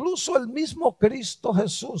 O incluso el mismo Cristo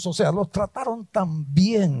Jesús. O sea, los trataron tan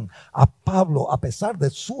bien a Pablo a pesar de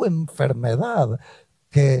su enfermedad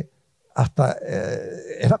que hasta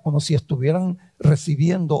era como si estuvieran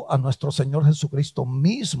recibiendo a nuestro Señor Jesucristo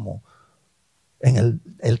mismo. En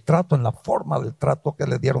el trato, en la forma del trato que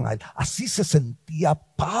le dieron a él. Así se sentía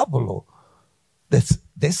Pablo de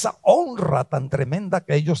esa honra tan tremenda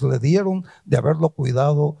que ellos le dieron de haberlo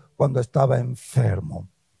cuidado cuando estaba enfermo.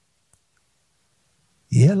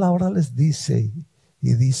 Y él ahora les dice,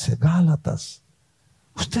 y dice, Gálatas,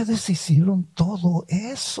 ustedes hicieron todo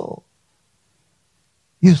eso.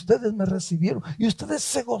 Y ustedes me recibieron. Y ustedes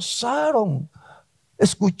se gozaron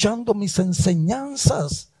escuchando mis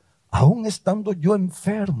enseñanzas. Aún estando yo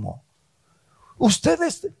enfermo.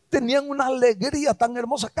 Ustedes tenían una alegría tan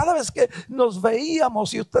hermosa. Cada vez que nos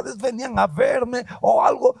veíamos y ustedes venían a verme o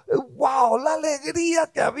algo, wow, la alegría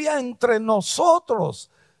que había entre nosotros.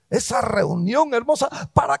 Esa reunión hermosa.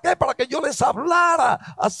 ¿Para qué? Para que yo les hablara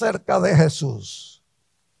acerca de Jesús.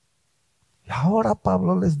 Y ahora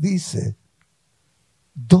Pablo les dice,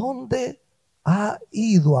 ¿dónde ha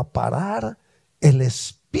ido a parar el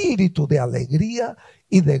espíritu de alegría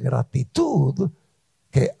y de gratitud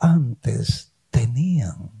que antes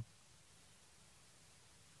tenían?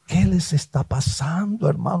 ¿Qué les está pasando,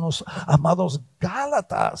 hermanos, amados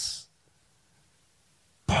Gálatas?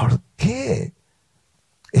 ¿Por qué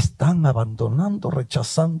están abandonando,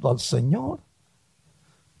 rechazando al Señor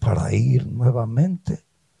para ir nuevamente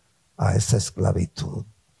a esa esclavitud?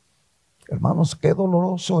 Hermanos, qué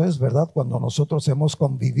doloroso es, ¿verdad? Cuando nosotros hemos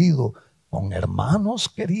convivido con hermanos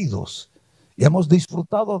queridos y hemos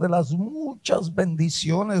disfrutado de las muchas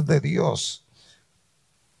bendiciones de Dios.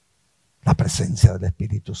 La presencia del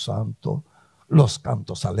Espíritu Santo, los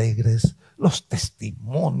cantos alegres, los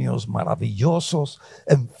testimonios maravillosos,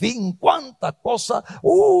 en fin, cuánta cosa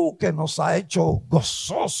que nos ha hecho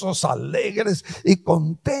gozosos, alegres y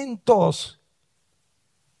contentos.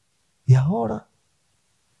 Y ahora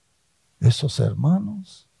esos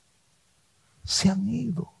hermanos se han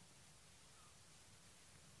ido.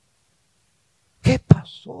 ¿Qué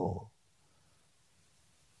pasó?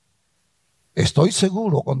 Estoy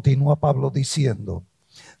seguro, continúa Pablo diciendo,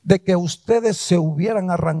 de que ustedes se hubieran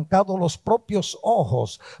arrancado los propios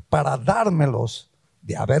ojos para dármelos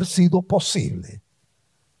de haber sido posible.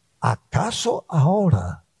 ¿Acaso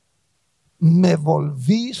ahora me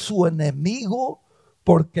volví su enemigo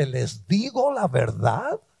porque les digo la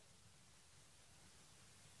verdad?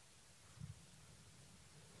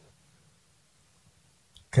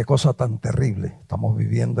 Qué cosa tan terrible. Estamos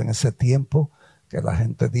viviendo en ese tiempo que la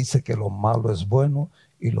gente dice que lo malo es bueno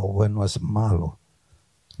y lo bueno es malo.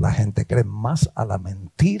 La gente cree más a la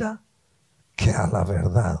mentira que a la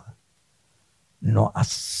verdad. No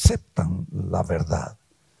aceptan la verdad.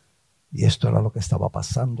 Y esto era lo que estaba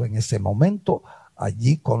pasando en ese momento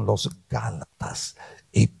allí con los Gálatas.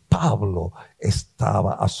 Y Pablo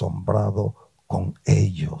estaba asombrado con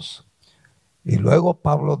ellos. Y luego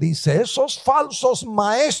Pablo dice, esos falsos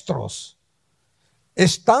maestros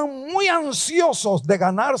están muy ansiosos de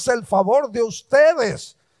ganarse el favor de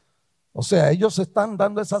ustedes. O sea, ellos están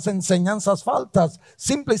dando esas enseñanzas falsas,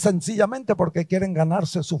 simple y sencillamente porque quieren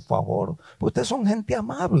ganarse su favor. Ustedes son gente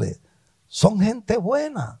amable, son gente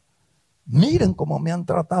buena. Miren cómo me han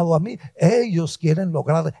tratado a mí. Ellos quieren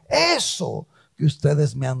lograr eso que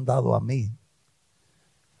ustedes me han dado a mí.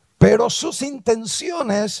 Pero sus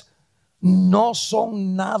intenciones no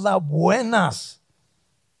son nada buenas.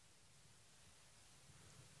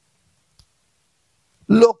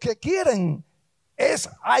 Lo que quieren es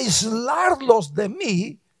aislarlos de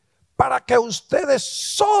mí para que ustedes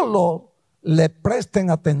solo le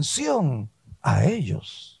presten atención a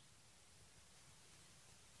ellos.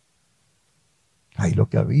 Ahí lo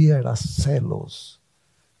que había era celos.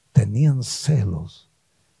 Tenían celos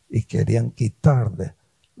y querían quitarle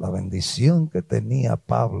la bendición que tenía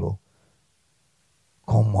Pablo,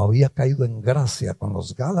 como había caído en gracia con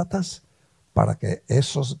los Gálatas, para que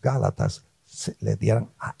esos Gálatas le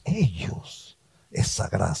dieran a ellos esa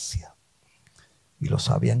gracia. Y los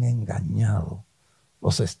habían engañado,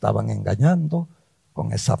 los estaban engañando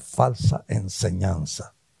con esa falsa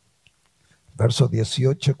enseñanza. Verso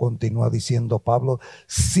 18 continúa diciendo Pablo: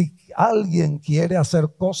 si alguien quiere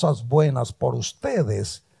hacer cosas buenas por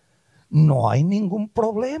ustedes, no hay ningún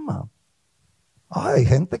problema. Hay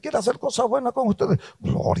gente que quiere hacer cosas buenas con ustedes.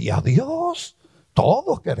 Gloria a Dios.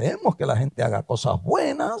 Todos queremos que la gente haga cosas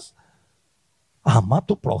buenas. Ama a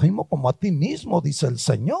tu prójimo como a ti mismo, dice el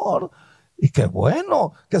Señor. Y qué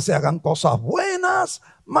bueno que se hagan cosas buenas.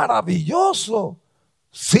 Maravilloso.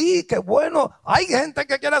 Sí, qué bueno. Hay gente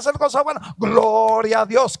que quiere hacer cosas buenas. Gloria a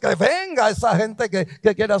Dios, que venga esa gente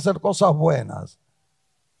que quiere hacer cosas buenas.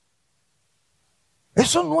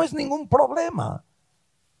 Eso no es ningún problema.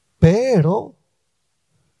 Pero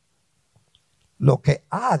lo que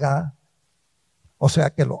haga, o sea,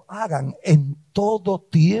 que lo hagan en todo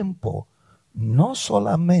tiempo, no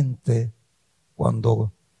solamente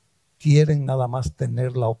cuando quieren nada más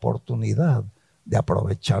tener la oportunidad de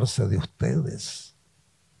aprovecharse de ustedes.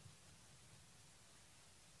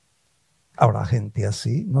 ¿Habrá gente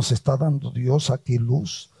así? ¿Nos está dando Dios aquí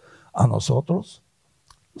luz a nosotros?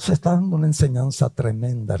 Nos está dando una enseñanza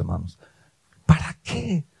tremenda, hermanos. ¿Para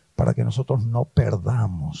qué? Para que nosotros no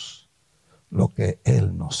perdamos lo que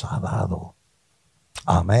Él nos ha dado.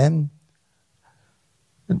 Amén.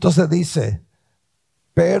 Entonces dice,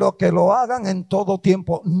 pero que lo hagan en todo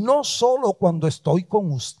tiempo, no solo cuando estoy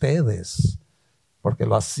con ustedes, porque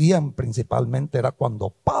lo hacían principalmente era cuando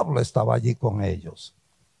Pablo estaba allí con ellos.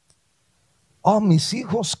 Oh, mis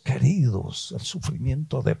hijos queridos, el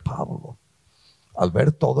sufrimiento de Pablo al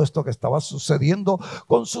ver todo esto que estaba sucediendo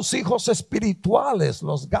con sus hijos espirituales,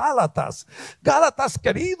 los Gálatas. Gálatas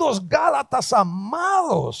queridos, Gálatas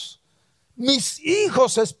amados, mis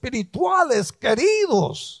hijos espirituales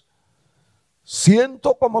queridos.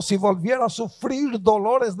 Siento como si volviera a sufrir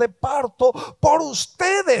dolores de parto por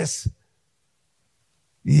ustedes.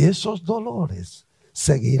 Y esos dolores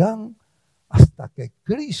seguirán hasta que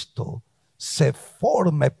Cristo se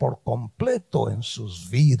forme por completo en sus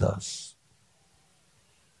vidas.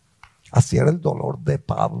 Así era el dolor de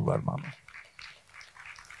Pablo, hermano.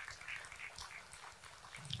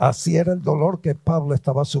 Así era el dolor que Pablo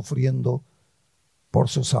estaba sufriendo por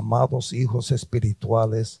sus amados hijos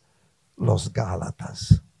espirituales, los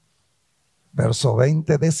Gálatas. Verso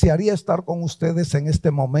 20, desearía estar con ustedes en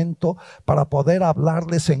este momento para poder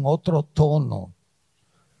hablarles en otro tono,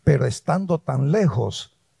 pero estando tan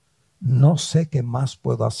lejos, no sé qué más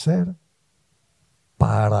puedo hacer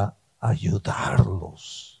para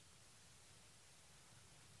ayudarlos.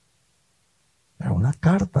 Era una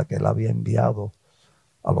carta que él había enviado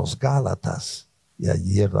a los Gálatas y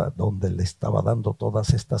allí era donde le estaba dando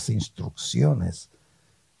todas estas instrucciones.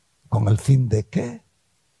 ¿Con el fin de qué?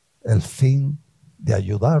 El fin de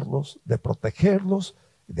ayudarlos, de protegerlos,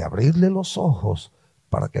 de abrirle los ojos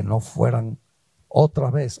para que no fueran otra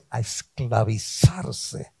vez a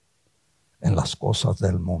esclavizarse en las cosas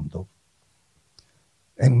del mundo.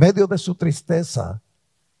 En medio de su tristeza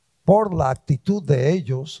por la actitud de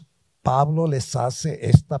ellos, Pablo les hace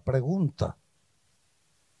esta pregunta.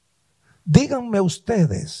 Díganme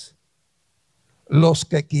ustedes, los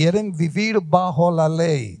que quieren vivir bajo la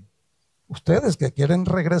ley, ustedes que quieren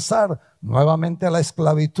regresar nuevamente a la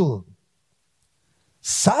esclavitud,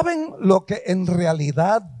 ¿saben lo que en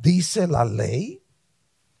realidad dice la ley?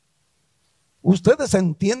 ¿Ustedes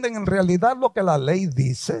entienden en realidad lo que la ley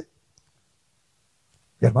dice?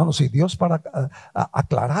 Y hermanos, y Dios para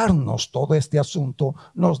aclararnos todo este asunto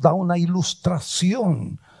nos da una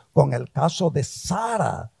ilustración con el caso de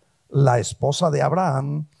Sara, la esposa de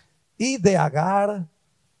Abraham, y de Agar,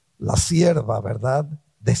 la sierva, ¿verdad?,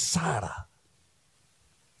 de Sara.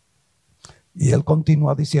 Y él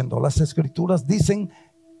continúa diciendo, las escrituras dicen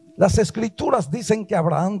que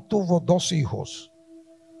Abraham tuvo 2 hijos,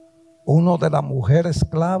 uno de la mujer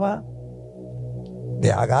esclava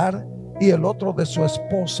de Agar y el otro de su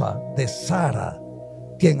esposa, de Sara,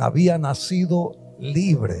 quien había nacido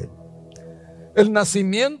libre. El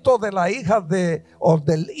nacimiento de la hija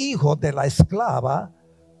del hijo de la esclava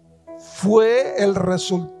fue el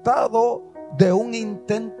resultado de un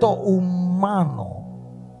intento humano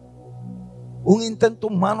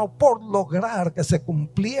por lograr que se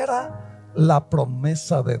cumpliera la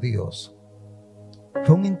promesa de Dios.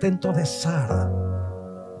 Fue un intento de Sara.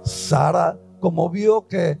 Sara, como vio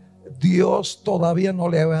que Dios todavía no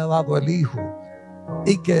le había dado el hijo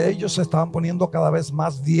y que ellos se estaban poniendo cada vez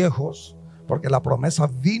más viejos, porque la promesa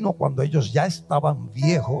vino cuando ellos ya estaban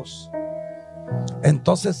viejos,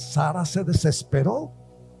 entonces Sara se desesperó.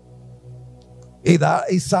 Y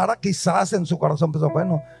Sara quizás en su corazón pensó,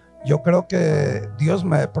 bueno, yo creo que Dios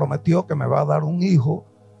me prometió que me va a dar un hijo,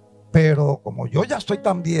 pero como yo ya estoy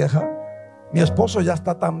tan vieja, mi esposo ya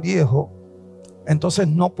está tan viejo, entonces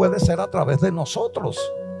no puede ser a través de nosotros.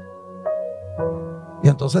 Y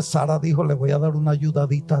entonces Sara dijo: le voy a dar una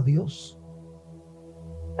ayudadita a Dios.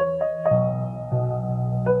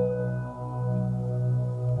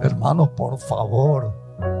 Hermanos, por favor,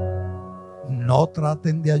 no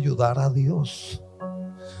traten de ayudar a Dios,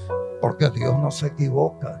 porque Dios no se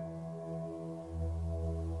equivoca.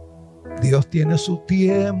 Dios tiene su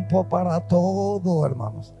tiempo para todo,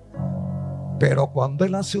 hermanos. Pero cuando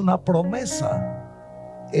Él hace una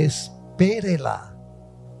promesa, espérela,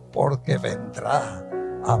 porque vendrá.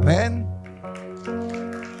 Amén.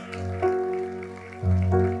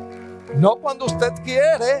 No cuando usted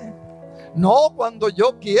quiere, no cuando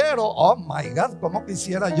yo quiero. Oh my God, cómo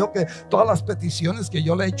quisiera yo que todas las peticiones que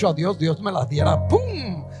yo le he hecho a Dios, Dios me las diera,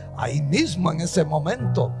 ¡pum!, ahí mismo en ese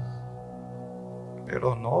momento.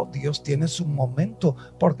 Pero no, Dios tiene su momento.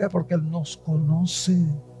 ¿Por qué? Porque Él nos conoce.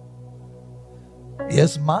 Y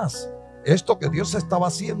es más, esto que Dios estaba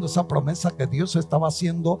haciendo, esa promesa que Dios estaba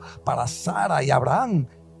haciendo para Sara y Abraham,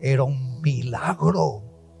 era un milagro.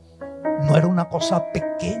 No era una cosa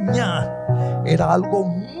pequeña, era algo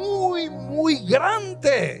muy, muy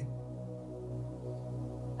grande.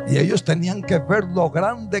 Y ellos tenían que ver lo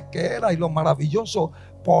grande que era y lo maravilloso.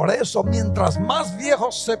 Por eso, mientras más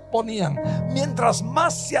viejos se ponían, mientras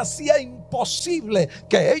más se hacía imposible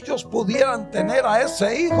que ellos pudieran tener a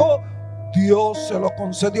ese hijo, Dios se lo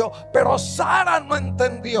concedió. Pero Sara no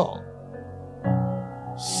entendió.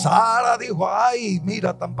 Sara dijo: ay,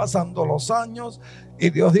 mira, están pasando los años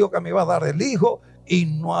y Dios dijo que me iba a dar el hijo y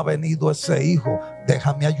no ha venido ese hijo,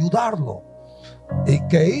 déjame ayudarlo. ¿Y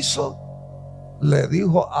qué hizo? Le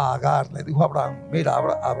dijo a Agar, le dijo a Abraham: mira,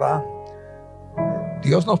 Abraham,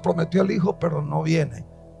 Dios nos prometió el hijo, pero no viene.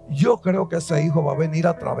 Yo creo que ese hijo va a venir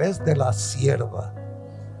a través de la sierva,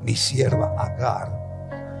 mi sierva Agar.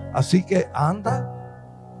 Así que anda,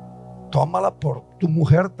 tómala por tu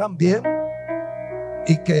mujer también,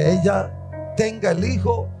 y que ella tenga el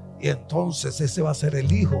hijo, y entonces ese va a ser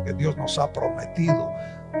el hijo que Dios nos ha prometido.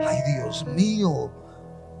 Ay, Dios mío.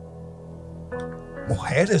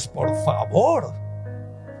 Mujeres, por favor,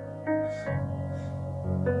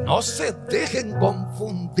 no se dejen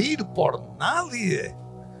confundir por nadie.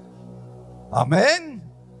 Amén.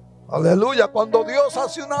 Aleluya. Cuando Dios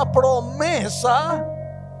hace una promesa,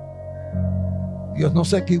 Dios no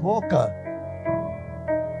se equivoca.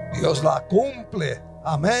 Dios la cumple.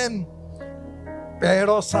 Amén.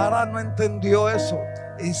 Pero Sara no entendió eso.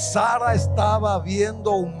 Y Sara estaba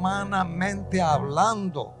viendo humanamente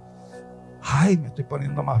hablando. Ay, me estoy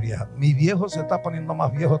poniendo más vieja. Mi viejo se está poniendo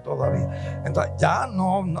más viejo todavía. Entonces ya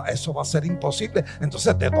no, eso va a ser imposible.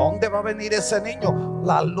 Entonces, ¿de dónde va a venir ese niño?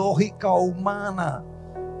 La lógica humana.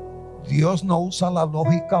 Dios no usa la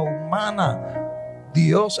lógica humana.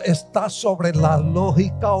 Dios está sobre la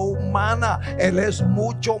lógica humana. Él es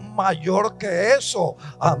mucho mayor que eso.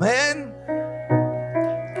 Amén.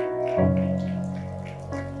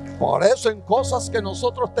 Por eso, en cosas que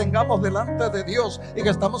nosotros tengamos delante de Dios y que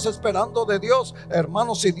estamos esperando de Dios,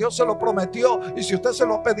 hermanos, si Dios se lo prometió y si usted se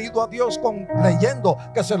lo ha pedido a Dios creyendo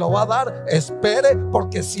que se lo va a dar, espere,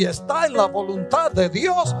 porque si está en la voluntad de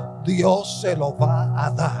Dios, Dios se lo va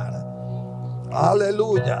a dar.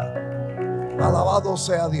 Aleluya. Alabado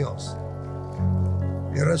sea Dios.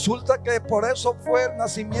 Y resulta que por eso fue el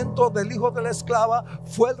nacimiento del hijo de la esclava,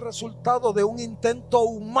 fue el resultado de un intento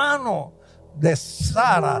humano de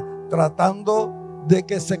Sara, tratando de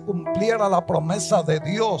que se cumpliera la promesa de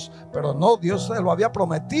Dios. Pero no, Dios se lo había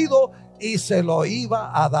prometido y se lo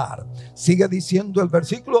iba a dar. Sigue diciendo el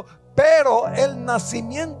versículo: pero el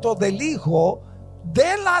nacimiento del hijo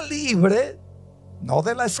de la libre, no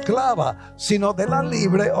de la esclava, sino de la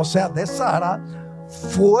libre, o sea, de Sara,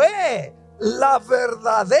 fue la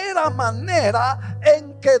verdadera manera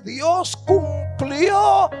en que Dios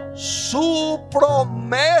cumplió su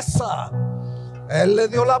promesa. Él le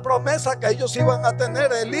dio la promesa que ellos iban a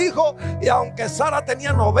tener el hijo, y aunque Sara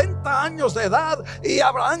tenía 90 años de edad y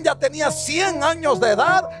Abraham ya tenía 100 años de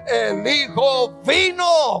edad, el hijo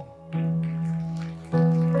vino.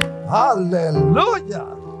 Aleluya.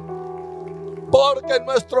 Porque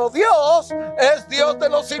nuestro Dios es Dios de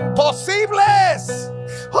los imposibles.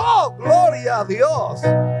 Oh, gloria a Dios.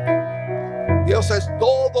 Dios es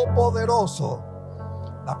todopoderoso.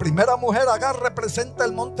 La primera mujer, Agar, representa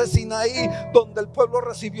el monte Sinaí, donde el pueblo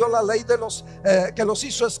recibió la ley de los que los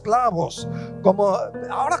hizo esclavos.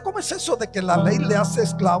 Ahora, ¿cómo es eso de que la ley le hace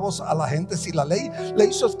esclavos a la gente? Si la ley le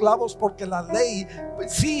hizo esclavos porque la ley,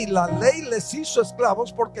 sí, la ley les hizo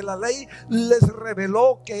esclavos porque la ley les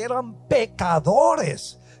reveló que eran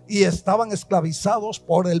pecadores y estaban esclavizados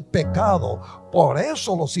por el pecado. Por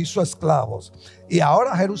eso los hizo esclavos. Y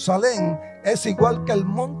ahora Jerusalén es igual que el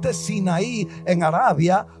monte Sinaí en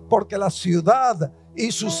Arabia, porque la ciudad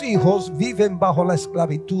y sus hijos viven bajo la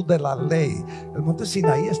esclavitud de la ley. El monte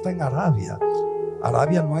Sinaí está en Arabia.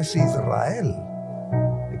 Arabia no es Israel,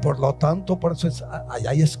 y por lo tanto, por eso allá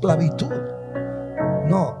hay esclavitud.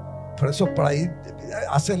 No, por eso por ahí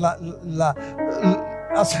hace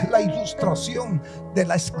hace la ilustración de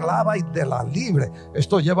la esclava y de la libre.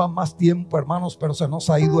 Esto lleva más tiempo, hermanos, pero se nos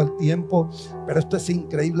ha ido el tiempo. Pero esto es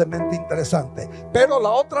increíblemente interesante. Pero la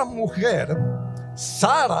otra mujer,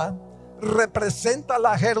 Sara, representa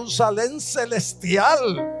la Jerusalén celestial.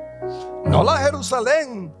 No la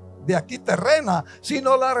Jerusalén de aquí terrena,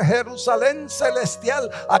 sino la Jerusalén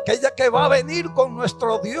celestial, aquella que va a venir con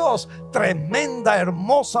nuestro Dios, tremenda,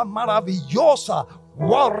 hermosa, maravillosa,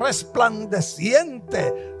 wow,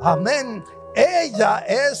 resplandeciente. Amén. Ella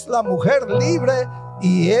es la mujer libre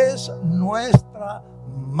y es nuestra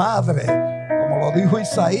madre. Como lo dijo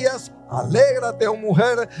Isaías: alégrate, oh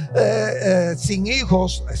mujer sin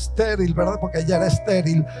hijos, estéril, ¿verdad? Porque ella era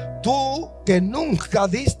estéril. Tú que nunca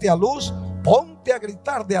diste a luz, ponte a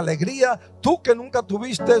gritar de alegría. Tú que nunca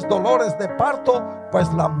tuviste dolores de parto,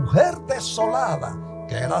 pues la mujer desolada,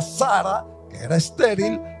 que era Sara, que era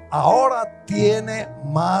estéril, ahora tiene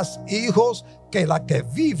más hijos que la que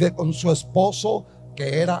vive con su esposo,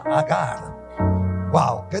 que era Agar.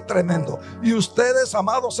 Wow, qué tremendo. Y ustedes,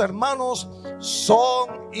 amados hermanos,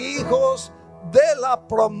 son hijos de la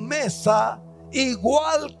promesa,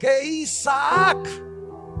 igual que Isaac.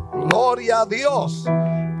 Gloria a Dios.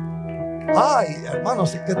 Ay,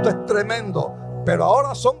 hermanos, que esto es tremendo. Pero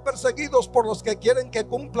ahora son perseguidos por los que quieren que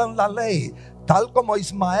cumplan la ley, tal como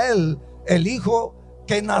Ismael, el hijo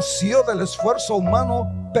que nació del esfuerzo humano,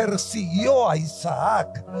 persiguió a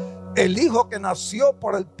Isaac. El hijo que nació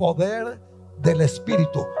por el poder del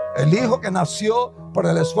Espíritu. El hijo que nació por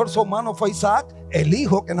el esfuerzo humano fue Isaac. El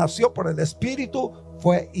hijo que nació por el Espíritu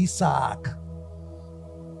fue Isaac.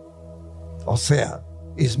 O sea,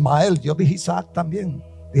 Ismael, yo dije Isaac también,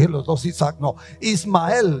 dije los dos Isaac, no.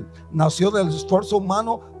 Ismael nació del esfuerzo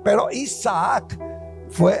humano, pero Isaac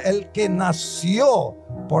fue el que nació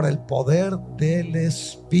por el poder del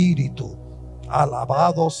Espíritu.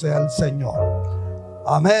 Alabado sea el Señor.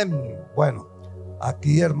 Amén. Bueno,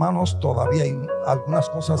 aquí, hermanos, todavía hay algunas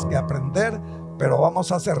cosas que aprender, pero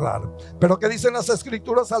vamos a cerrar. Pero ¿qué dicen las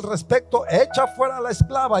escrituras al respecto? Echa fuera a la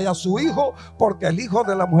esclava y a su hijo, porque el hijo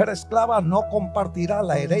de la mujer esclava no compartirá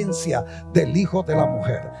la herencia del hijo de la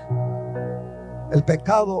mujer. El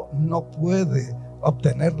pecado no puede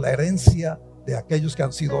obtener la herencia de aquellos que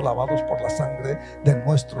han sido lavados por la sangre de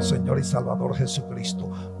nuestro Señor y Salvador Jesucristo.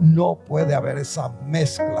 No puede haber esa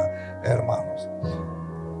mezcla, hermanos.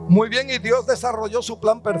 Muy bien, y Dios desarrolló su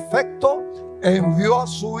plan perfecto. Envió a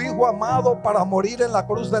su Hijo amado para morir en la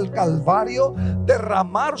cruz del Calvario,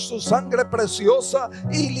 derramar su sangre preciosa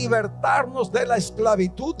y libertarnos de la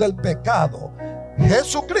esclavitud del pecado.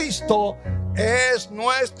 Jesucristo es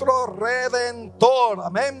nuestro Redentor.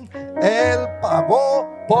 Amén. Él pagó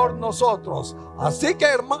por nosotros. Así que,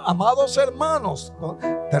 amados hermanos,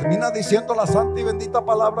 termina diciendo la santa y bendita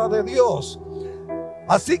palabra de Dios.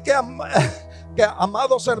 Así que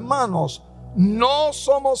amados hermanos, no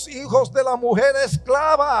somos hijos de la mujer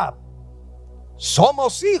esclava,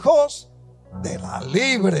 somos hijos de la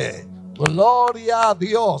libre. Gloria a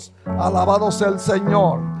Dios. Alabado sea el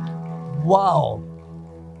Señor. Wow,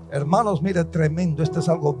 hermanos, mire, tremendo. Este es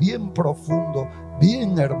algo bien profundo,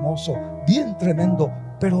 bien hermoso, bien tremendo.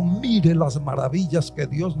 Pero mire las maravillas que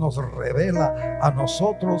Dios nos revela a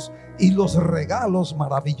nosotros y los regalos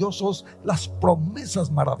maravillosos, las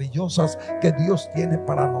promesas maravillosas que Dios tiene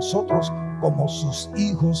para nosotros como sus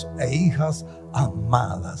hijos e hijas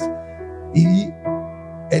amadas. Y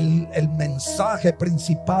el mensaje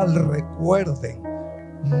principal, recuerden,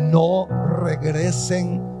 no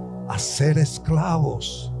regresen a ser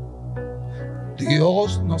esclavos.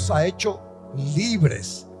 Dios nos ha hecho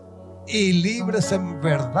libres. Y libres en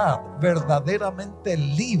verdad, verdaderamente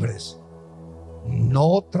libres.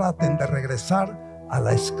 No traten de regresar a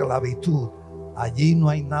la esclavitud. Allí no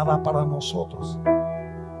hay nada para nosotros.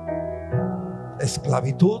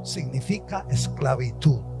 Esclavitud significa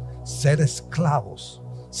esclavitud, ser esclavos,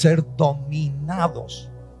 ser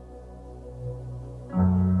dominados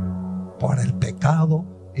por el pecado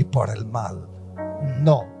y por el mal.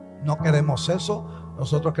 No, no queremos eso.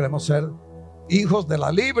 Nosotros queremos ser hijos de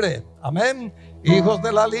la libre. Amén. Hijos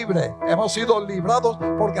de la libre. Hemos sido librados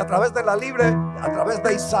porque a través de la libre, a través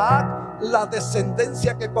de Isaac, la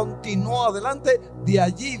descendencia que continuó adelante, de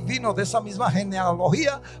allí vino, de esa misma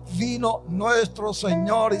genealogía, vino nuestro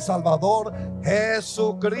Señor y Salvador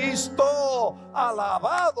Jesucristo.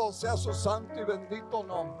 Alabado sea su santo y bendito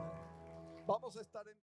nombre. Vamos a estar en